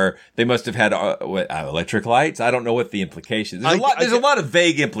therefore they must have had electric lights. I don't know what the implications. There's a lot of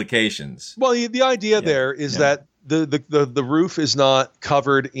vague implications. Well, the idea there is that the roof is not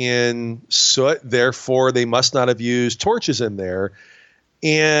covered in soot, therefore they must not have used torches in there.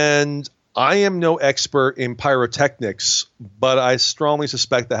 And I am no expert in pyrotechnics, but I strongly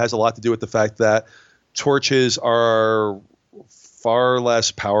suspect that has a lot to do with the fact that torches are far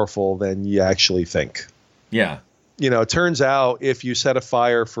less powerful than you actually think. Yeah. It turns out if you set a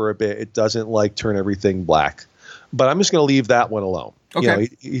fire for a bit, it doesn't turn everything black. But I'm just going to leave that one alone. Okay.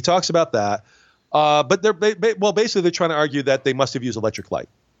 He talks about that. But basically they're trying to argue that they must have used electric light.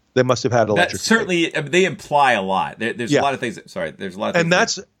 They must have had electric light. Certainly, they imply a lot. There's a lot of things. There's a lot of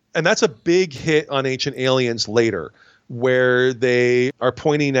things. And that's a big hit on Ancient Aliens later, where they are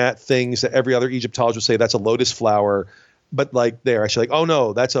pointing at things that every other Egyptologist would say that's a lotus flower. But they're actually oh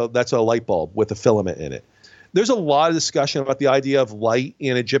no, that's a light bulb with a filament in it. There's a lot of discussion about the idea of light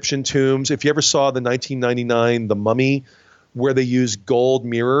in Egyptian tombs. If you ever saw the 1999 The Mummy, where they use gold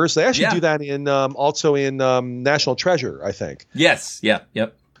mirrors, they actually do that in also in National Treasure, I think. Yes. Yeah.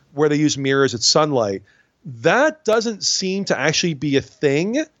 Yep. Where they use mirrors at sunlight. That doesn't seem to actually be a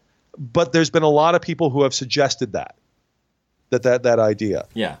thing, but there's been a lot of people who have suggested that idea.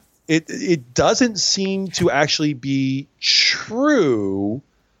 Yeah. It doesn't seem to actually be true,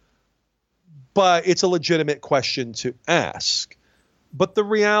 but it's a legitimate question to ask. But the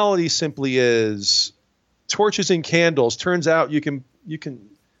reality simply is torches and candles, turns out you can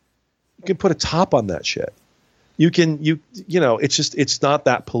put a top on that shit. It's not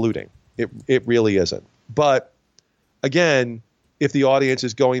that polluting. It really isn't. But again, if the audience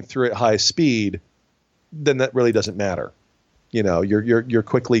is going through at high speed, then that really doesn't matter. You're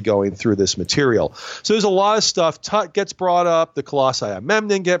quickly going through this material. So there's a lot of stuff. Tut gets brought up. The Colossi of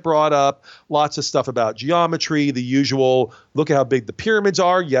Memnon get brought up. Lots of stuff about geometry. The usual, look at how big the pyramids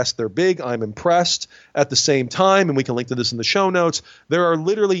are. Yes, they're big. I'm impressed. At the same time, and we can link to this in the show notes, there are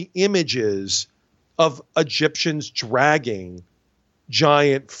literally images of Egyptians dragging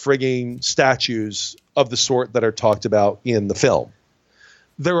giant frigging statues of the sort that are talked about in the film.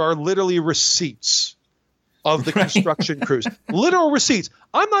 There are literally receipts of the construction crews. Literal receipts.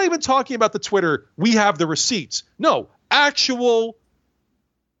 I'm not even talking about the Twitter, we have the receipts. No, actual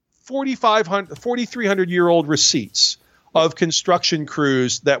 4,300-year-old receipts of construction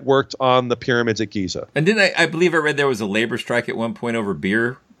crews that worked on the pyramids at Giza. And then I believe I read there was a labor strike at one point over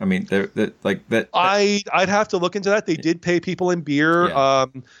beer. I mean, I'd have to look into that. They did pay people in beer. Yeah.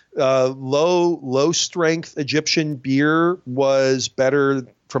 Low strength Egyptian beer was better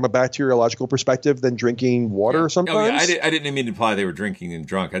from a bacteriological perspective than drinking water sometimes. I didn't mean to imply they were drinking and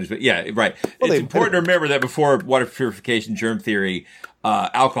drunk. Right. Well, it's important to remember that before water purification germ theory,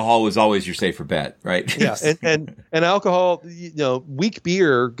 alcohol was always your safer bet, right? Yeah, and alcohol, weak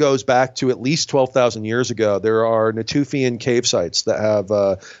beer goes back to at least 12,000 years ago. There are Natufian cave sites that have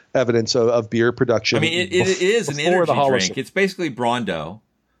evidence of beer production. I mean, it is an energy drink. It's basically Brawndo,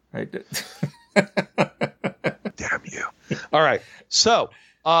 right? Damn you. All right, so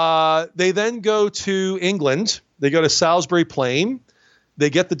they then go to England. They go to Salisbury Plain. They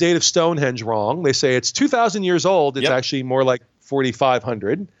get the date of Stonehenge wrong. They say it's 2,000 years old. It's actually more like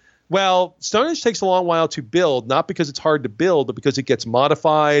 4,500. Well, Stonehenge takes a long while to build, not because it's hard to build, but because it gets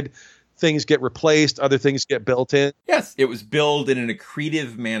modified. Things get replaced. Other things get built in. Yes, it was built in an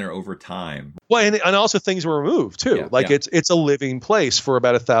accretive manner over time. Well, and also things were removed too. It's a living place for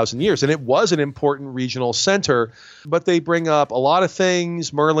about 1,000 years, and it was an important regional center. But they bring up a lot of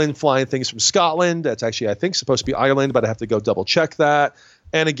things. Merlin flying things from Scotland. That's actually, I think, supposed to be Ireland, but I have to go double check that.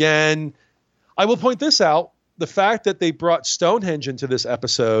 And again, I will point this out. The fact that they brought Stonehenge into this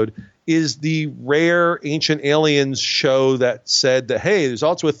episode is the rare Ancient Aliens show that said that, hey, there's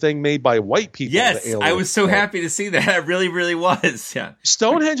also a thing made by white people. Yes, I was so happy to see that. I really, really was. Yeah.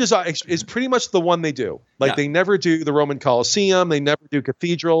 Stonehenge is pretty much the one they do. They never do the Roman Colosseum. They never do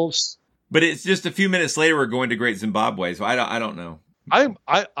cathedrals. But it's just a few minutes later we're going to Great Zimbabwe, so I don't know.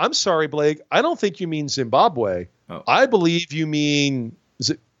 I'm sorry, Blake. I don't think you mean Zimbabwe. Oh. I believe you mean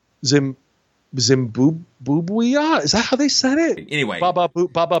Zimbabwe? Is that how they said it? Anyway. Baba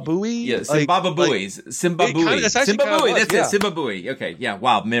Booey? Yeah, Zimbabwe. Zimbabwe. That's it. Zimbabwe. Okay. Yeah.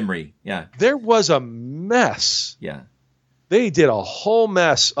 Wow. Memory. Yeah. There was a mess. Yeah. They did a whole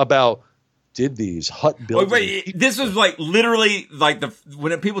mess about did these hut buildings. Wait, this was literally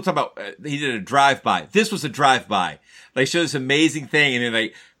when people talk about he did a drive-by. This was a drive-by. They showed this amazing thing and then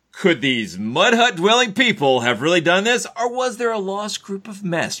could these mud hut dwelling people have really done this, or was there a lost group of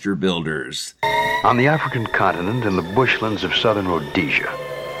master builders? On the African continent in the bushlands of southern Rhodesia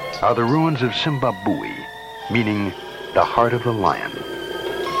are the ruins of Zimbabwe, meaning the heart of the lion.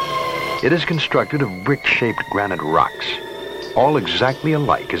 It is constructed of brick-shaped granite rocks, all exactly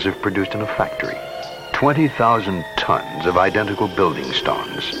alike as if produced in a factory. 20,000 tons of identical building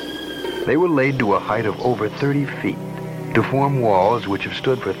stones. They were laid to a height of over 30 feet to form walls which have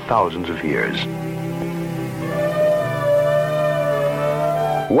stood for thousands of years.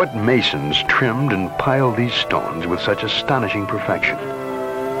 What masons trimmed and piled these stones with such astonishing perfection?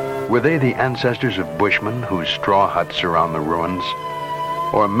 Were they the ancestors of Bushmen whose straw huts surround the ruins,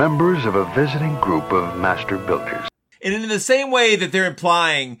 or members of a visiting group of master builders? And in the same way that they're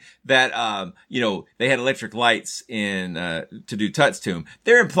implying that, they had electric lights to do Tut's tomb,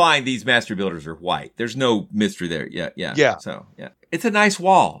 they're implying these master builders are white. There's no mystery there. Yeah. So, yeah. It's a nice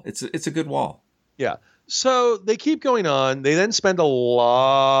wall. It's a good wall. Yeah. So they keep going on. They then spend a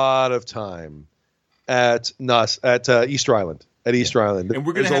lot of time at Easter Island. And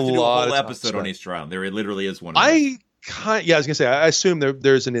we're going to have to do a whole episode on Easter Island. There literally is one. I was going to say, I assume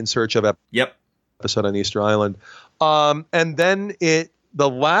there's an In Search of episode on Easter Island. And then the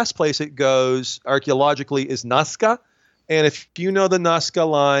last place it goes archaeologically is Nazca. And if you know the Nazca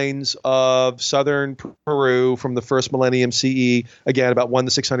lines of southern Peru from the first millennium CE, again, about 1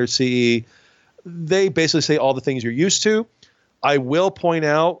 to 600 CE, they basically say all the things you're used to. I will point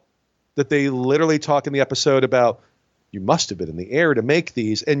out that they literally talk in the episode about you must have been in the air to make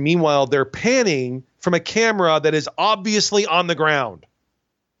these. And meanwhile, they're panning from a camera that is obviously on the ground.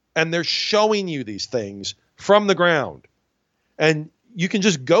 And they're showing you these things from the ground. And you can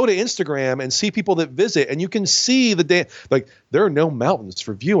just go to Instagram and see people that visit, and you can see there are no mountains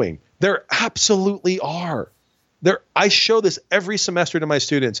for viewing. There absolutely are. I show this every semester to my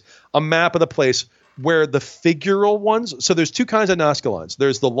students, a map of the place where the figural ones. So there's two kinds of Nazca lines.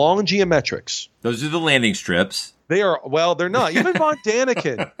 There's the long geometrics. Those are the landing strips. They're not. Even Von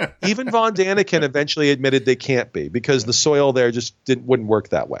Daniken eventually admitted they can't be because the soil there just wouldn't work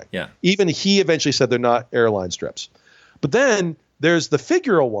that way. Yeah. Even he eventually said they're not airline strips. But then there's the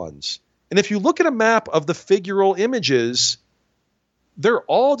figural ones. And if you look at a map of the figural images, they're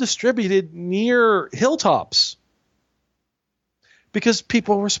all distributed near hilltops because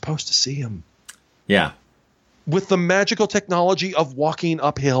people were supposed to see them. Yeah. With the magical technology of walking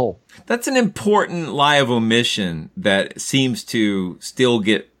uphill. That's an important lie of omission that seems to still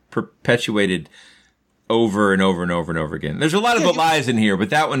get perpetuated over and over and over and over again. There's a lot of lies in here, but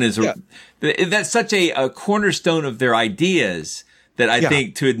that one is that's such a cornerstone of their ideas that I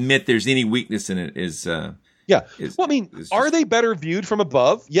think to admit there's any weakness in it is are they better viewed from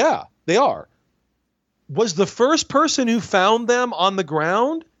above? Yeah, they are. Was the first person who found them on the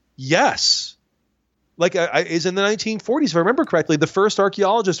ground? Yes. Is in the 1940s, if I remember correctly, the first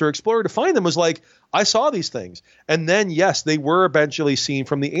archaeologist or explorer to find them was like, I saw these things. And then, yes, they were eventually seen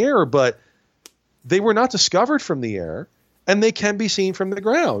from the air, but they were not discovered from the air, and they can be seen from the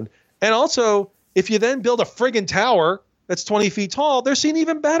ground. And also, if you then build a friggin' tower that's 20 feet tall, they're seen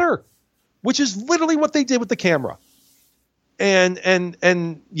even better, which is literally what they did with the camera.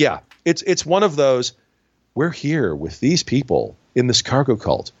 And yeah, it's one of those, we're here with these people in this cargo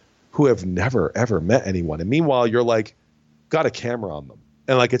cult who have never, ever met anyone. And meanwhile, you're got a camera on them.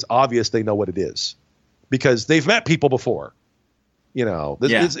 And it's obvious they know what it is because they've met people before.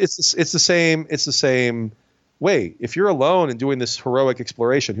 It's the same way. If you're alone and doing this heroic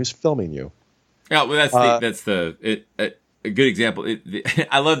exploration, who's filming you? Yeah, well, that's a good example.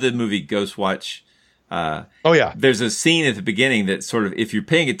 I love the movie Ghostwatch. There's a scene at the beginning that sort of, if you're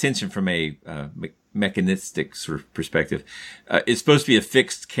paying attention from a mechanistic sort of perspective, it's supposed to be a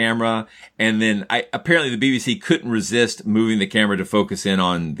fixed camera, and then apparently the BBC couldn't resist moving the camera to focus in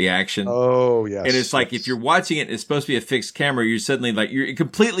on the action. Oh yes. And it's if you're watching it, it's supposed to be a fixed camera. You're suddenly you're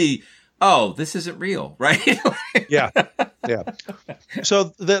completely, this isn't real, right? Yeah.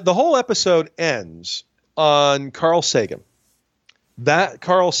 So the whole episode ends on Carl Sagan. That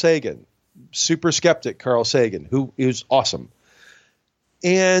Carl Sagan, super skeptic Carl Sagan, who is awesome,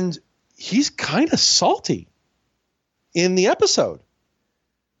 and he's kind of salty in the episode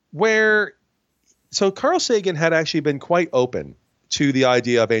so Carl Sagan had actually been quite open to the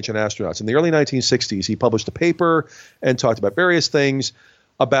idea of ancient astronauts. In the early 1960s, he published a paper and talked about various things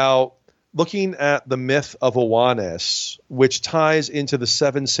about looking at the myth of Oannes, which ties into the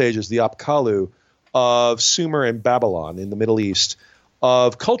seven sages, the Apkallu of Sumer and Babylon in the Middle East,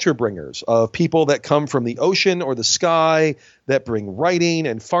 of culture bringers, of people that come from the ocean or the sky that bring writing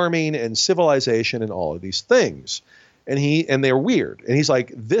and farming and civilization and all of these things. And they're weird. And he's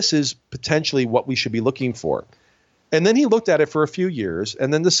like, this is potentially what we should be looking for. And then he looked at it for a few years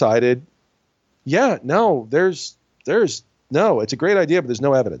and then decided, it's a great idea, but there's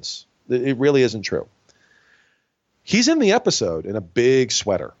no evidence. It really isn't true. He's in the episode in a big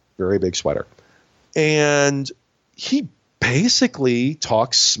sweater, very big sweater. And he basically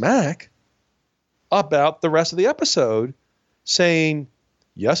talks smack about the rest of the episode, saying,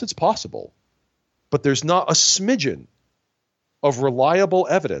 yes, it's possible, but there's not a smidgen of reliable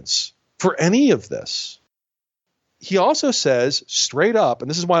evidence for any of this. He also says straight up,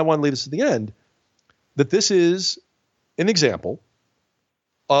 and this is why I want to leave this at the end, that this is an example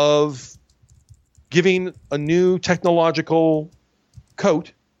of giving a new technological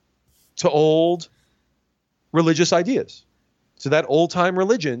coat to old religious ideas. So that old-time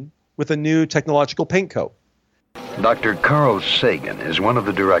religion with a new technological paint coat. Dr. Carl Sagan is one of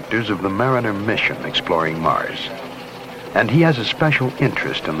the directors of the Mariner mission exploring Mars. And he has a special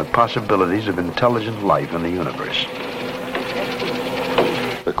interest in the possibilities of intelligent life in the universe.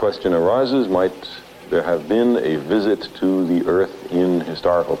 The question arises, might there have been a visit to the Earth in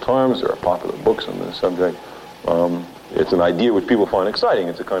historical times? There are popular books on this subject. It's an idea which people find exciting.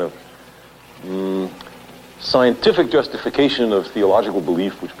 It's a kind of scientific justification of theological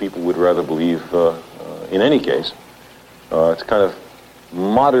belief, which people would rather believe in any case. It's a kind of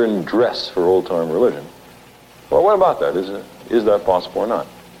modern dress for old-time religion. Well, what about that? Is that possible or not?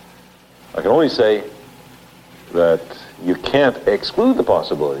 I can only say that you can't exclude the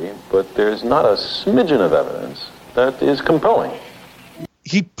possibility, but there's not a smidgen of evidence that is compelling.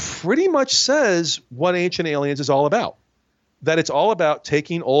 He pretty much says what Ancient Aliens is all about. That it's all about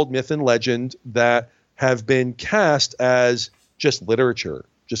taking old myth and legend that have been cast as just literature,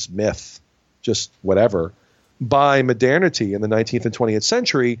 just myth, just whatever, by modernity in the 19th and 20th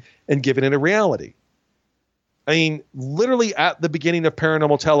century and giving it a reality. I mean, literally at the beginning of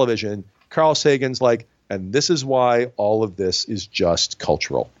paranormal television, Carl Sagan's like, and this is why all of this is just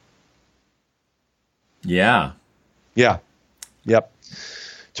cultural. Yeah. Yeah. Yep.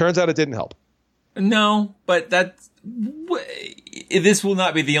 Turns out it didn't help. No, but this will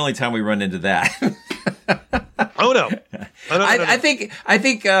not be the only time we run into that. Oh no. I think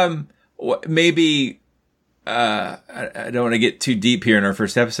maybe I don't want to get too deep here in our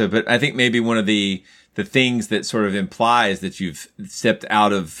first episode, but I think maybe one of the things that sort of implies that you've stepped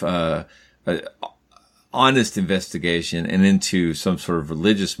out of honest investigation and into some sort of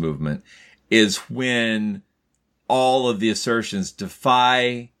religious movement is when all of the assertions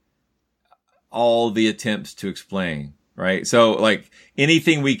defy all the attempts to explain, right? So like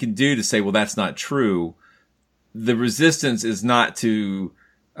anything we can do to say, well, that's not true. The resistance is not to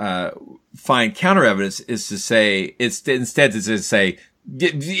find counter evidence, is to say, instead to say,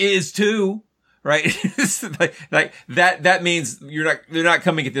 it's too, right? like that means they're not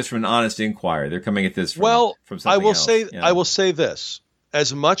coming at this from an honest inquiry. They're coming at this from something else. I will say this.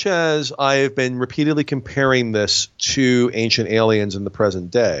 As much as I have been repeatedly comparing this to Ancient Aliens in the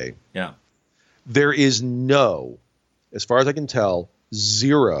present day, yeah, there is no, as far as I can tell,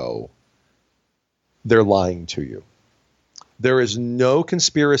 zero, they're lying to you. There is no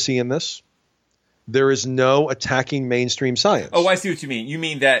conspiracy in this. There is no attacking mainstream science. Oh, I see what you mean. You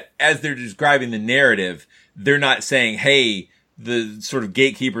mean that as they're describing the narrative, they're not saying, hey, the sort of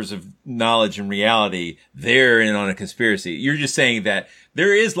gatekeepers of knowledge and reality, they're in on a conspiracy. You're just saying that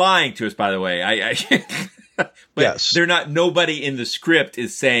there is lying to us, by the way. But yes. They're not, nobody in the script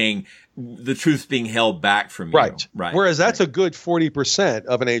is saying the truth's being held back from you. Right. Whereas that's a good 40%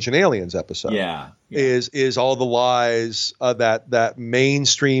 of an Ancient Aliens episode. Yeah. Is all the lies that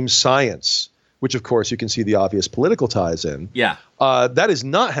mainstream science, which of course you can see the obvious political ties in. Yeah. That is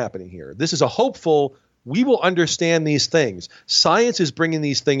not happening here. This is a hopeful, we will understand these things. Science is bringing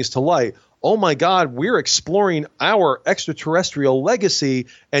these things to light. Oh my God, we're exploring our extraterrestrial legacy.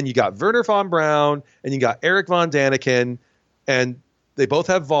 And you got Wernher von Braun and you got Eric von Daniken, and they both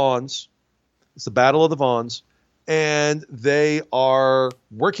have Vaughns. It's the Battle of the Vaughns. And they are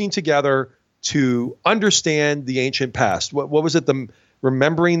working together to understand the ancient past. What was it?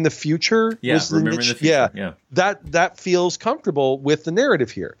 Remembering the future? Yeah, remembering the future. Yeah. That feels comfortable with the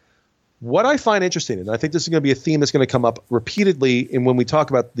narrative here. What I find interesting, and I think this is going to be a theme that's going to come up repeatedly in when we talk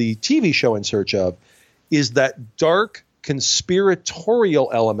about the TV show In Search Of, is that dark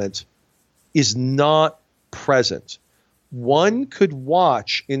conspiratorial element is not present. One could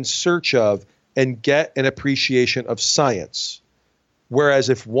watch In Search Of and get an appreciation of science. Whereas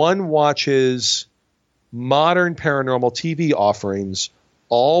if one watches modern paranormal TV offerings,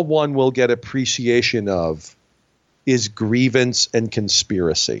 all one will get appreciation of is grievance and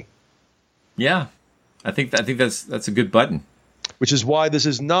conspiracy. Yeah, I think that's a good button. Which is why this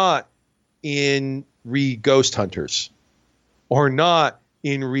is not in Ghost Hunters, or not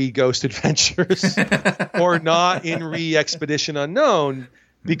in Ghost Adventures, or not in Expedition Unknown,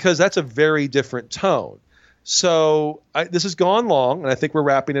 because that's a very different tone. So this has gone long, and I think we're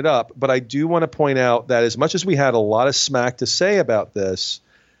wrapping it up. But I do want to point out that as much as we had a lot of smack to say about this,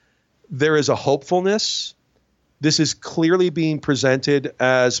 there is a hopefulness. This is clearly being presented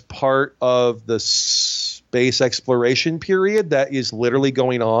as part of the space exploration period that is literally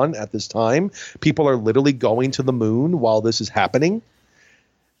going on at this time. People are literally going to the moon while this is happening.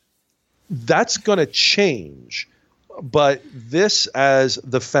 That's going to change. But this as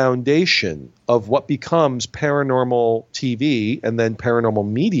the foundation of what becomes paranormal TV and then paranormal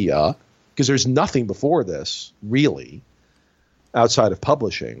media, because there's nothing before this, really, outside of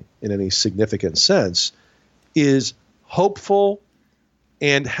publishing in any significant sense, is hopeful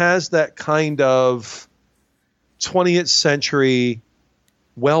and has that kind of 20th century,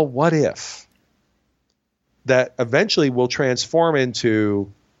 well, what if? That eventually will transform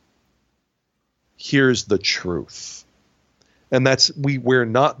into, here's the truth. And we're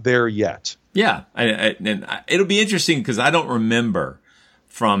not there yet. Yeah. And it'll be interesting because I don't remember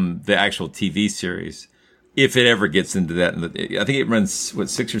from the actual TV series if it ever gets into that. I think it runs,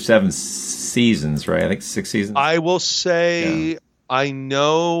 6 or 7 seasons, right? I think 6 seasons. I will say I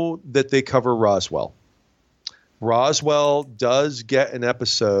know that they cover Roswell. Roswell does get an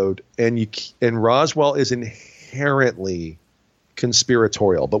episode, and Roswell is inherently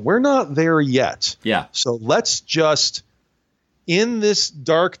conspiratorial, but we're not there yet. Yeah. So let's just, in this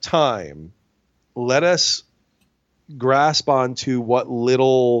dark time, let us grasp onto what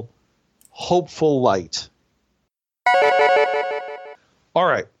little hopeful light. All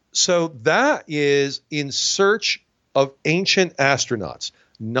right. So that is In Search of Ancient Astronauts,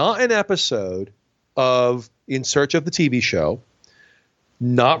 not an episode of In Search of the TV show,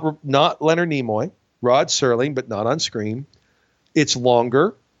 not Leonard Nimoy, Rod Serling, but not on screen. It's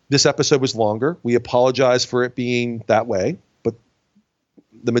longer. This episode was longer. We apologize for it being that way, but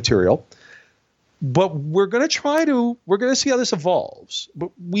the material. But we're going to see how this evolves.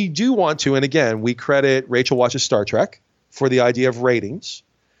 But we do want to, and again, we credit Rachel Watches Star Trek for the idea of ratings.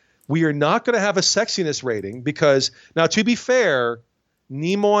 We are not going to have a sexiness rating because, now to be fair,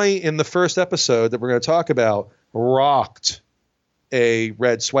 Nimoy in the first episode that we're going to talk about rocked a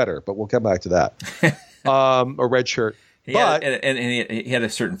red sweater, but we'll come back to that. A red shirt. He had a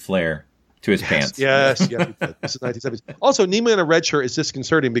certain flair to his pants. Yes, yeah, he did. This is 1970s. Also, Nimoy in a red shirt is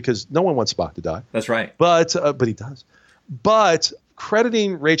disconcerting because no one wants Spock to die. That's right. But he does. But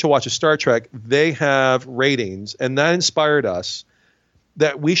crediting Rachel Watches Star Trek, they have ratings, and that inspired us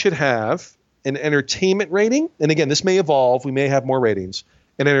that we should have an entertainment rating. And again, this may evolve. We may have more ratings.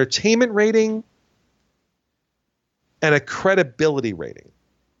 An entertainment rating and a credibility rating.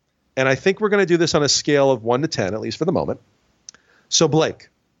 And I think we're going to do this on a scale of 1 to 10, at least for the moment. So, Blake,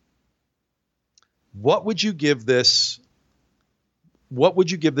 what would you give this? What would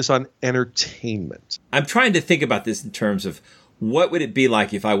you give this on entertainment? I'm trying to think about this in terms of what would it be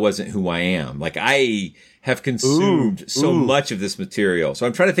like if I wasn't who I am? Like, I have consumed so much of this material. So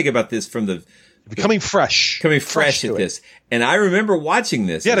I'm trying to think about this from becoming fresh at this. And I remember watching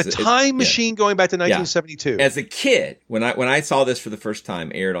this. You had a time machine going back to 1972. As a kid, when I saw this for the first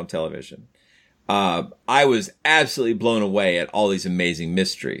time aired on television, I was absolutely blown away at all these amazing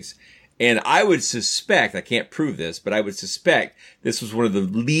mysteries. And I would suspect, I can't prove this, but I would suspect this was one of the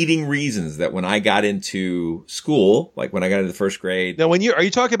leading reasons that when I got into school, like when I got into the first grade. Now, are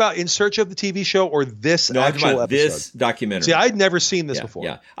you talking about In Search of the TV show or this actual I'm talking about episode? This documentary. See, I'd never seen this before.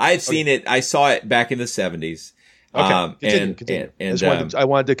 Yeah, I had seen it. I saw it back in the 70s. Okay, continue. And I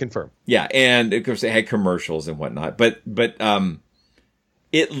wanted to confirm. Yeah, and of course it had commercials and whatnot. But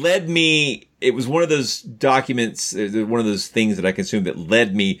it led me. It was one of those documents, one of those things that I consumed that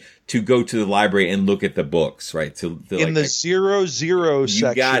led me to go to the library and look at the books, right? In the 00 section.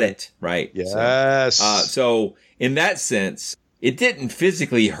 You got it, right? Yes. So in that sense, it didn't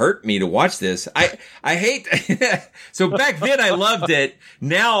physically hurt me to watch this. I hate. So back then I loved it.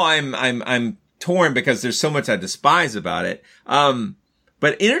 Now I'm torn because there's so much I despise about it.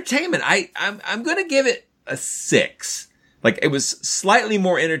 But entertainment, I'm going to give it a 6. Like, it was slightly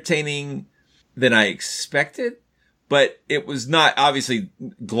more entertaining than I expected, but it was not obviously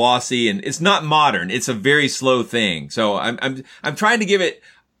glossy, and it's not modern. It's a very slow thing. So I'm trying to give it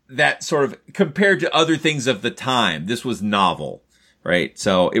that sort of, compared to other things of the time, this was novel, right?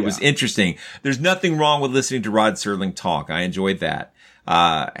 So it was interesting. There's nothing wrong with listening to Rod Serling talk. I enjoyed that.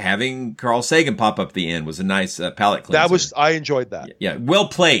 Having Carl Sagan pop up at the end was a nice palate cleanser. I enjoyed that. Yeah. Well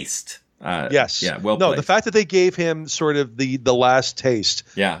placed. Yes. Yeah. Well. No, the fact that they gave him sort of the last taste.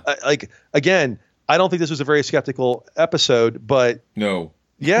 Yeah. Again, I don't think this was a very skeptical episode, but no.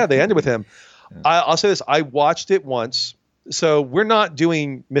 Yeah, they ended with him. I'll say this: I watched it once, So we're not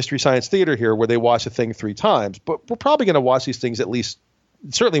doing Mystery Science Theater here where they watch a thing 3 times, but we're probably going to watch these things at least,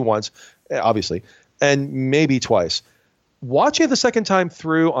 certainly once, obviously, and maybe twice. Watching it the second time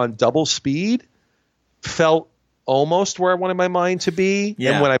through on double speed felt almost where I wanted my mind to be.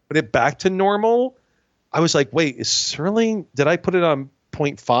 Yeah. And when I put it back to normal, I was like, wait, is Serling, did I put it on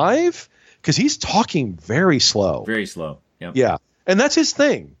 0.5? Because he's talking very slow. Very slow. Yep. Yeah. And that's his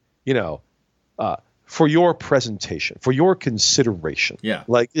thing, for your presentation, for your consideration. Yeah.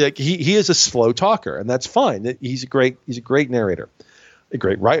 Like he is a slow talker, and that's fine. He's a great narrator,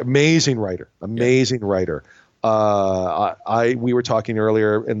 amazing writer. We were talking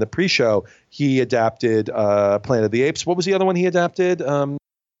earlier in the pre-show. He adapted Planet of the Apes. What was the other one he adapted?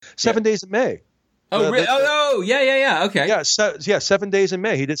 7 Days in May. Oh, really? Yeah. Okay. Yeah. 7 Days in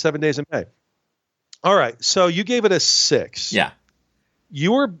May. He did 7 Days in May. All right. So you gave it a 6. Yeah.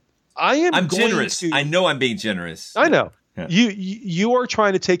 I'm generous. I know I'm being generous. I know. Yeah. You are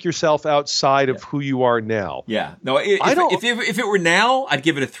trying to take yourself outside of who you are now. Yeah. No. If it were now, I'd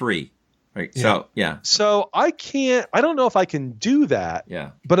give it a 3. Right. Yeah. So yeah. So I don't know if I can do that. Yeah.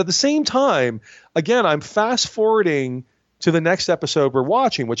 But at the same time, again, I'm fast forwarding to the next episode we're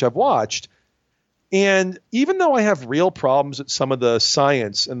watching, which I've watched. And even though I have real problems with some of the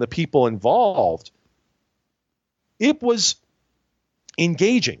science and the people involved, it was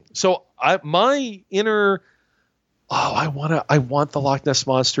engaging. So I want the Loch Ness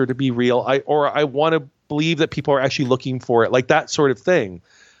Monster to be real. I want to believe that people are actually looking for it, like that sort of thing.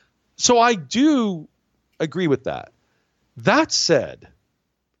 So I do agree with that. That said,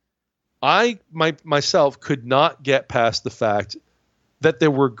 I myself could not get past the fact that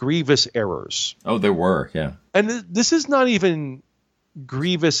there were grievous errors. Oh, there were, yeah. And this is not even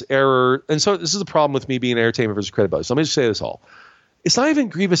grievous error. And so this is the problem with me being entertainment versus credibility. So let me just say this all. It's not even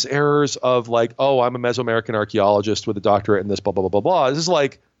grievous errors of like, oh, I'm a Mesoamerican archaeologist with a doctorate in this, blah, blah, blah, blah, blah. This is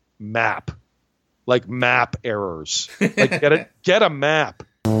like map errors. Like get a map.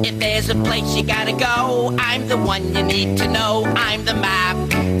 If there's a place you gotta go, I'm the one you need to know. I'm the map.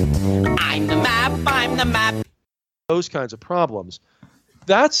 I'm the map. I'm the map. Those kinds of problems.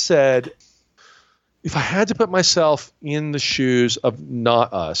 That said, if I had to put myself in the shoes of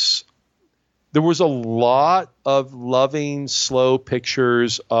Not Us, there was a lot of loving, slow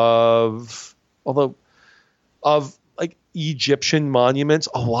pictures of like Egyptian monuments.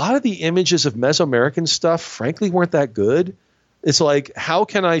 A lot of the images of Mesoamerican stuff, frankly, weren't that good. It's like, how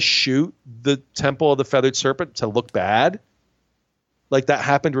can I shoot the Temple of the Feathered Serpent to look bad? Like that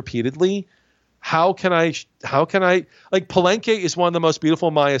happened repeatedly. How can I like Palenque is one of the most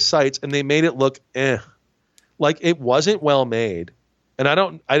beautiful Maya sites, and they made it look like it wasn't well made. And I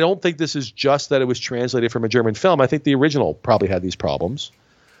don't think this is just that it was translated from a German film. I think the original probably had these problems.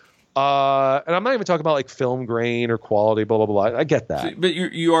 And I'm not even talking about like film grain or quality, blah, blah, blah. I get that. But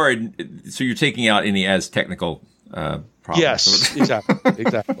you're taking out any as technical problems. Yes, exactly.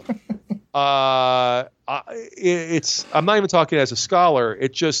 I'm not even talking as a scholar.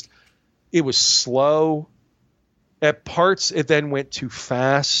 It was slow. At parts, it then went too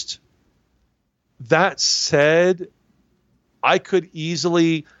fast. That said, I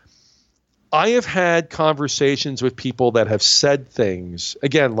have had conversations with people that have said things,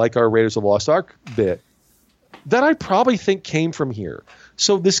 again, like our Raiders of the Lost Ark bit, that I probably think came from here.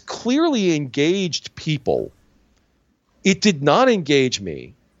 So this clearly engaged people. It did not engage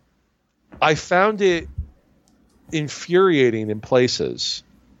me. I found it infuriating in places,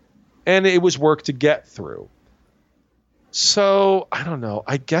 and it was work to get through. So, I don't know.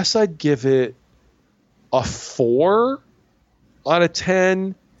 I guess I'd give it a 4 out of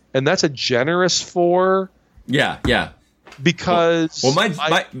 10, and that's a generous 4. Yeah. Because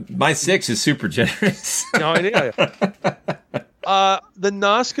my 6 is super generous. No, yeah. The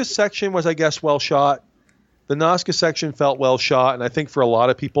Nazca section was, I guess, well shot. The Nazca section felt well shot, and I think for a lot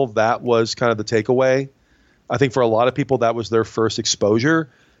of people that was kind of the takeaway. I think for a lot of people that was their first exposure.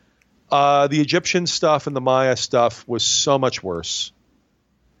 The Egyptian stuff and the Maya stuff was so much worse,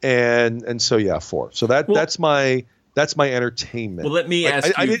 and so yeah, 4. So that's my entertainment. Well, let me ask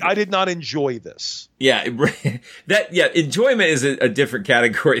you. I did not enjoy this. Yeah, enjoyment is a different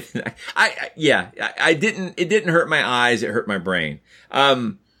category. I didn't. It didn't hurt my eyes. It hurt my brain.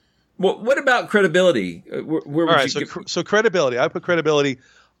 What about credibility? Where all right, so credibility. I put credibility.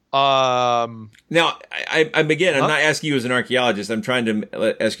 Now, I'm not asking you as an archaeologist. I'm trying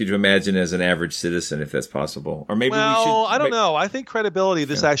to ask you to imagine as an average citizen, if that's possible, or maybe we should. I don't know. I think credibility.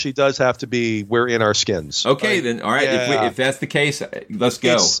 This actually does have to be we're in our skins. Okay, then all right. Yeah. If that's the case, let's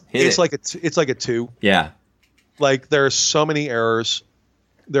go. It's like a 2. Yeah. Like there are so many errors.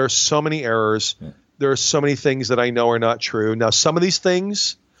 There are so many things that I know are not true. Now, some of these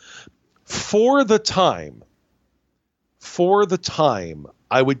things, for the time,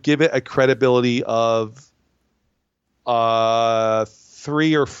 I would give it a credibility of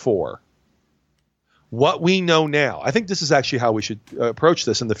 3 or 4. What we know now, I think this is actually how we should approach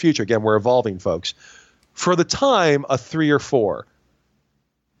this in the future. Again, we're evolving, folks. For the time, a 3 or 4,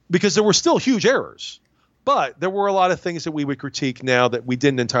 because there were still huge errors, but there were a lot of things that we would critique now that we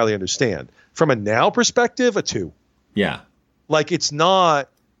didn't entirely understand. From a now perspective, a 2. Yeah. Like, it's not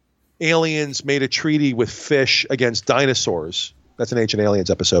aliens made a treaty with fish against dinosaurs. That's an Ancient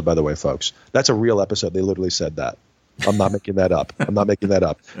Aliens episode, by the way, folks. That's a real episode. They literally said that. I'm not making that up.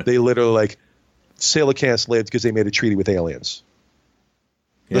 They literally, like, coelacanths lived because they made a treaty with aliens.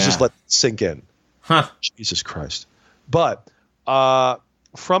 Let's just let it sink in. Huh. Jesus Christ. But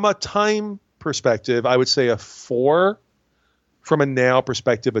from a time perspective, I would say a 4. From a now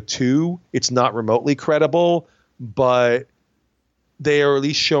perspective, a 2. It's not remotely credible, but they are at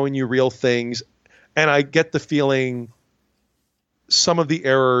least showing you real things. And I get the feeling some of the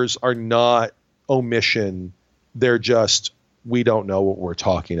errors are not omission. They're just, we don't know what we're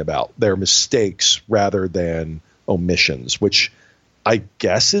talking about. They're mistakes rather than omissions, which I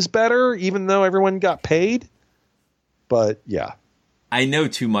guess is better, even though everyone got paid. But yeah. I know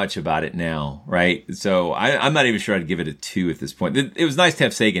too much about it now, right? So I'm not even sure I'd give it a 2 at this point. It was nice to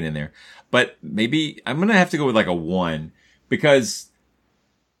have Sagan in there, but maybe I'm going to have to go with like a 1 because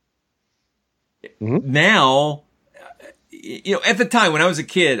now, you know, at the time when I was a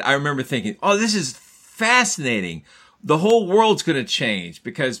kid, I remember thinking, oh, this is fascinating. The whole world's going to change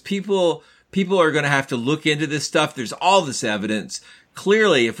because people are going to have to look into this stuff. There's all this evidence.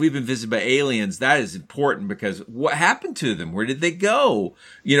 Clearly, if we've been visited by aliens, that is important because what happened to them? Where did they go?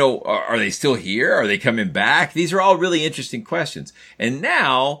 You know, are they still here? Are they coming back? These are all really interesting questions. And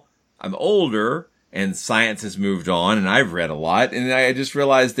now I'm older and science has moved on and I've read a lot and I just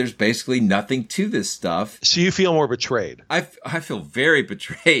realized there's basically nothing to this stuff. So you feel more betrayed. I feel very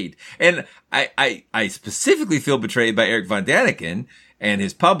betrayed. And I specifically feel betrayed by Eric Von Daniken and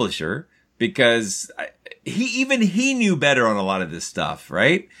his publisher because he knew better on a lot of this stuff,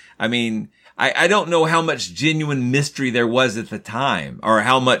 right? I mean, I don't know how much genuine mystery there was at the time or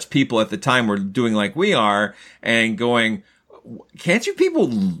how much people at the time were doing like we are and going, can't you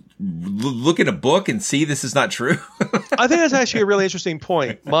people look at a book and see this is not true? I think that's actually a really interesting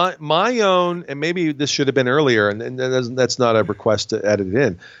point. My own, and maybe this should have been earlier, and that's not a request to edit it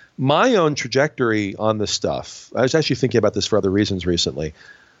in. My own trajectory on this stuff, I was actually thinking about this for other reasons recently.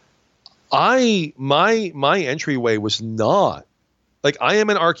 My entryway was not like I am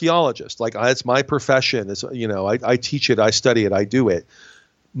an archaeologist. Like it's my profession. It's, you know, I teach it, I study it, I do it.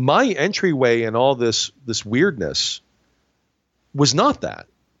 My entryway in all this weirdness was not that.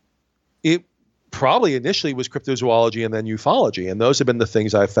 It probably initially was cryptozoology and then ufology, and those have been the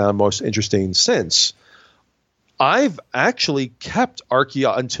things I've found most interesting since. I've actually kept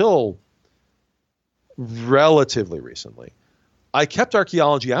until relatively recently. I kept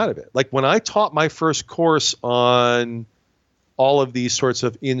archaeology out of it. Like when I taught my first course on all of these sorts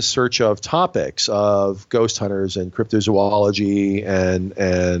of in search of topics of ghost hunters and cryptozoology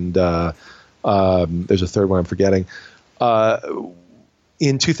and there's a third one I'm forgetting.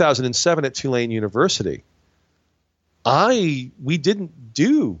 In 2007 at Tulane University, we didn't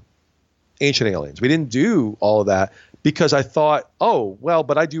do Ancient Aliens. We didn't do all of that because I thought, oh, well,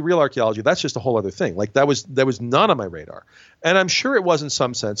 but I do real archaeology. That's just a whole other thing. Like that was not on my radar. And I'm sure it was in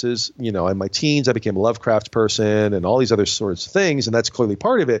some senses, you know, in my teens, I became a Lovecraft person and all these other sorts of things. And that's clearly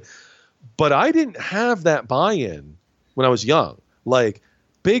part of it. But I didn't have that buy-in when I was young, like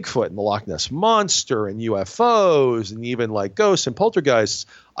Bigfoot and the Loch Ness Monster and UFOs and even like ghosts and poltergeists.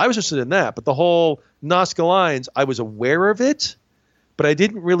 I was interested in that. But the whole Nazca Lines, I was aware of it, but I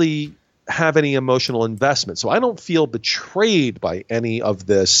didn't really have any emotional investment. So I don't feel betrayed by any of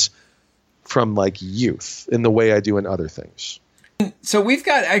this from like youth in the way I do in other things. So we've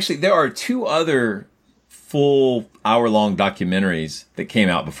got there are 2 other full hour-long documentaries that came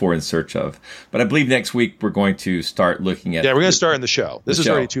out before In Search Of. But I believe next week we're going to start looking at... Yeah, we're going to start in the show. This is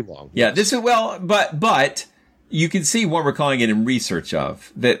already too long. Yeah, this is, well, but you can see what we're calling it In Research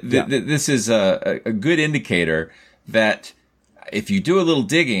Of. That this is a good indicator that if you do a little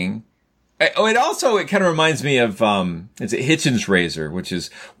digging... Oh, it kind of reminds me of, it's a Hitchens razor, which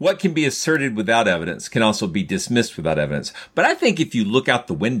is what can be asserted without evidence can also be dismissed without evidence. But I think if you look out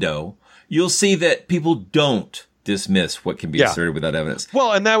the window, you'll see that people don't dismiss what can be asserted without evidence.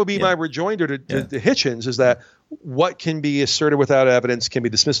 Well, and that would be my rejoinder to Hitchens is that what can be asserted without evidence can be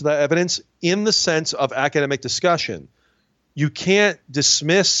dismissed without evidence in the sense of academic discussion. You can't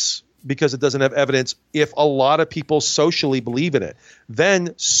dismiss because it doesn't have evidence if a lot of people socially believe in it.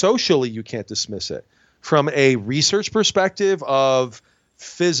 Then socially you can't dismiss it. From a research perspective of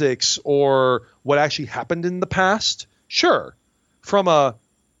physics or what actually happened in the past, sure. From a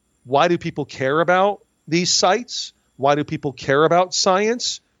why do people care about these sites? Why do people care about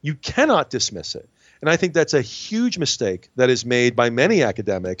science? You cannot dismiss it. And I think that's a huge mistake that is made by many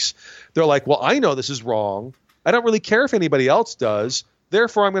academics. They're like, well, I know this is wrong. I don't really care if anybody else does.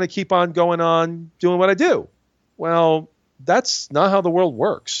 Therefore, I'm going to keep on going on doing what I do. Well, that's not how the world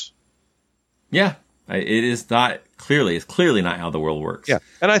works. Yeah, it is not clearly. It's clearly not how the world works. Yeah.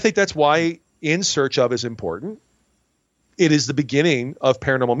 And I think that's why In Search Of is important. It is the beginning of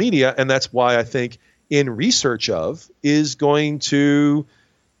paranormal media. And that's why I think In Research Of is going to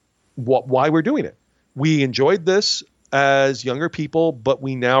why we're doing it. We enjoyed this as younger people, but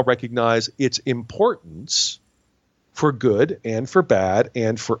we now recognize its importance for good and for bad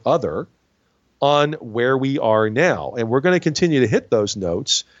and for other on where we are now. And we're going to continue to hit those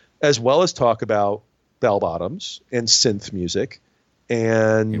notes as well as talk about bell bottoms and synth music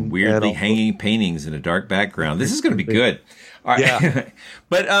and weirdly hanging paintings in a dark background. This is going to be good. All right. Yeah.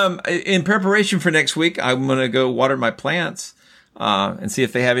 But in preparation for next week, I'm going to go water my plants and see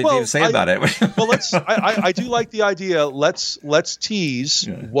if they have anything to say about it. Well, I do like the idea. Let's tease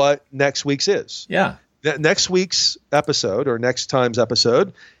what next week's is. Yeah. Next week's episode or next time's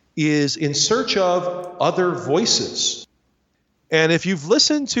episode is In Search Of Other Voices. And if you've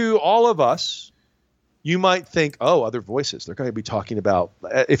listened to all of us, you might think, oh, other voices. They're going to be talking about,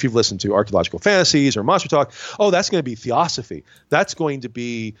 if you've listened to Archaeological Fantasies or Monster Talk, oh, that's going to be theosophy. That's going to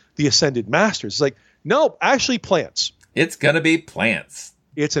be the Ascended Masters. It's like, no, actually plants. It's going to be plants.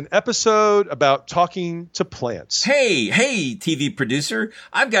 It's an episode about talking to plants. Hey, TV producer,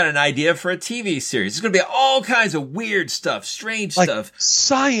 I've got an idea for a TV series. It's going to be all kinds of weird stuff, strange stuff.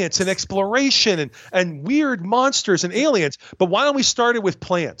 Science and exploration and weird monsters and aliens. But why don't we start it with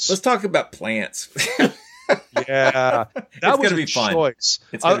plants? Let's talk about plants. Yeah. That was a choice.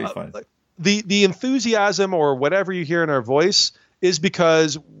 It's going to be fun. The enthusiasm or whatever you hear in our voice is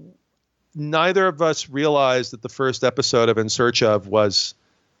because neither of us realized that the first episode of In Search Of was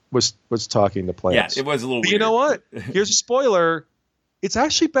talking to plants. Yeah, it was a little weird. You know what? Here's a spoiler. It's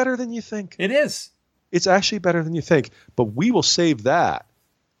actually better than you think. It is. It's actually better than you think. But we will save that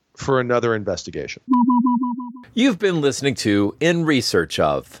for another investigation. You've been listening to In Research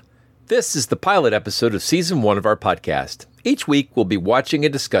Of. This is the pilot episode of Season 1 of our podcast. Each week, we'll be watching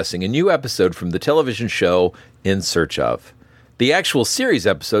and discussing a new episode from the television show In Search Of. The actual series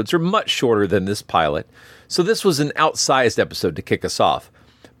episodes are much shorter than this pilot, so this was an outsized episode to kick us off.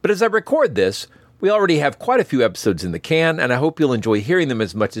 But as I record this, we already have quite a few episodes in the can, and I hope you'll enjoy hearing them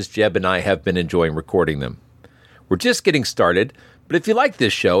as much as Jeb and I have been enjoying recording them. We're just getting started, but if you like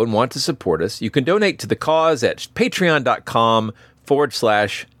this show and want to support us, you can donate to the cause at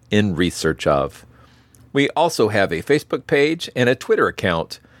patreon.com/InResearchOf. We also have a Facebook page and a Twitter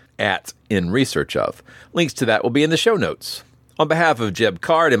account at InResearchOf. Links to that will be in the show notes. On behalf of Jeb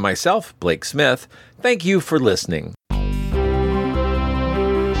Card and myself, Blake Smith, thank you for listening.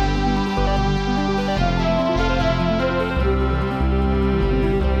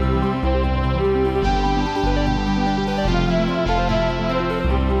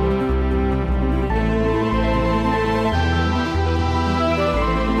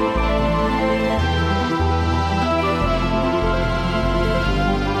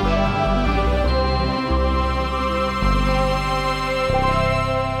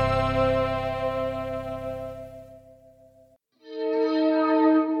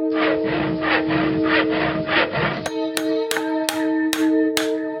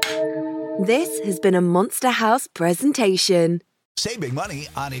 This has been a Monster House presentation. Saving money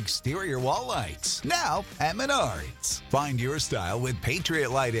on exterior wall lights. Now at Menards. Find your style with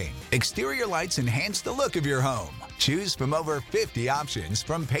Patriot Lighting. Exterior lights enhance the look of your home. Choose from over 50 options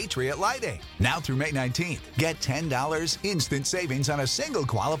from Patriot Lighting. Now through May 19th, get $10 instant savings on a single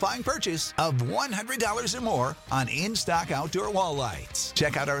qualifying purchase of $100 or more on in-stock outdoor wall lights.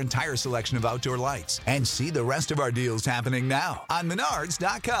 Check out our entire selection of outdoor lights and see the rest of our deals happening now on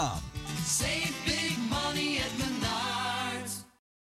Menards.com. Save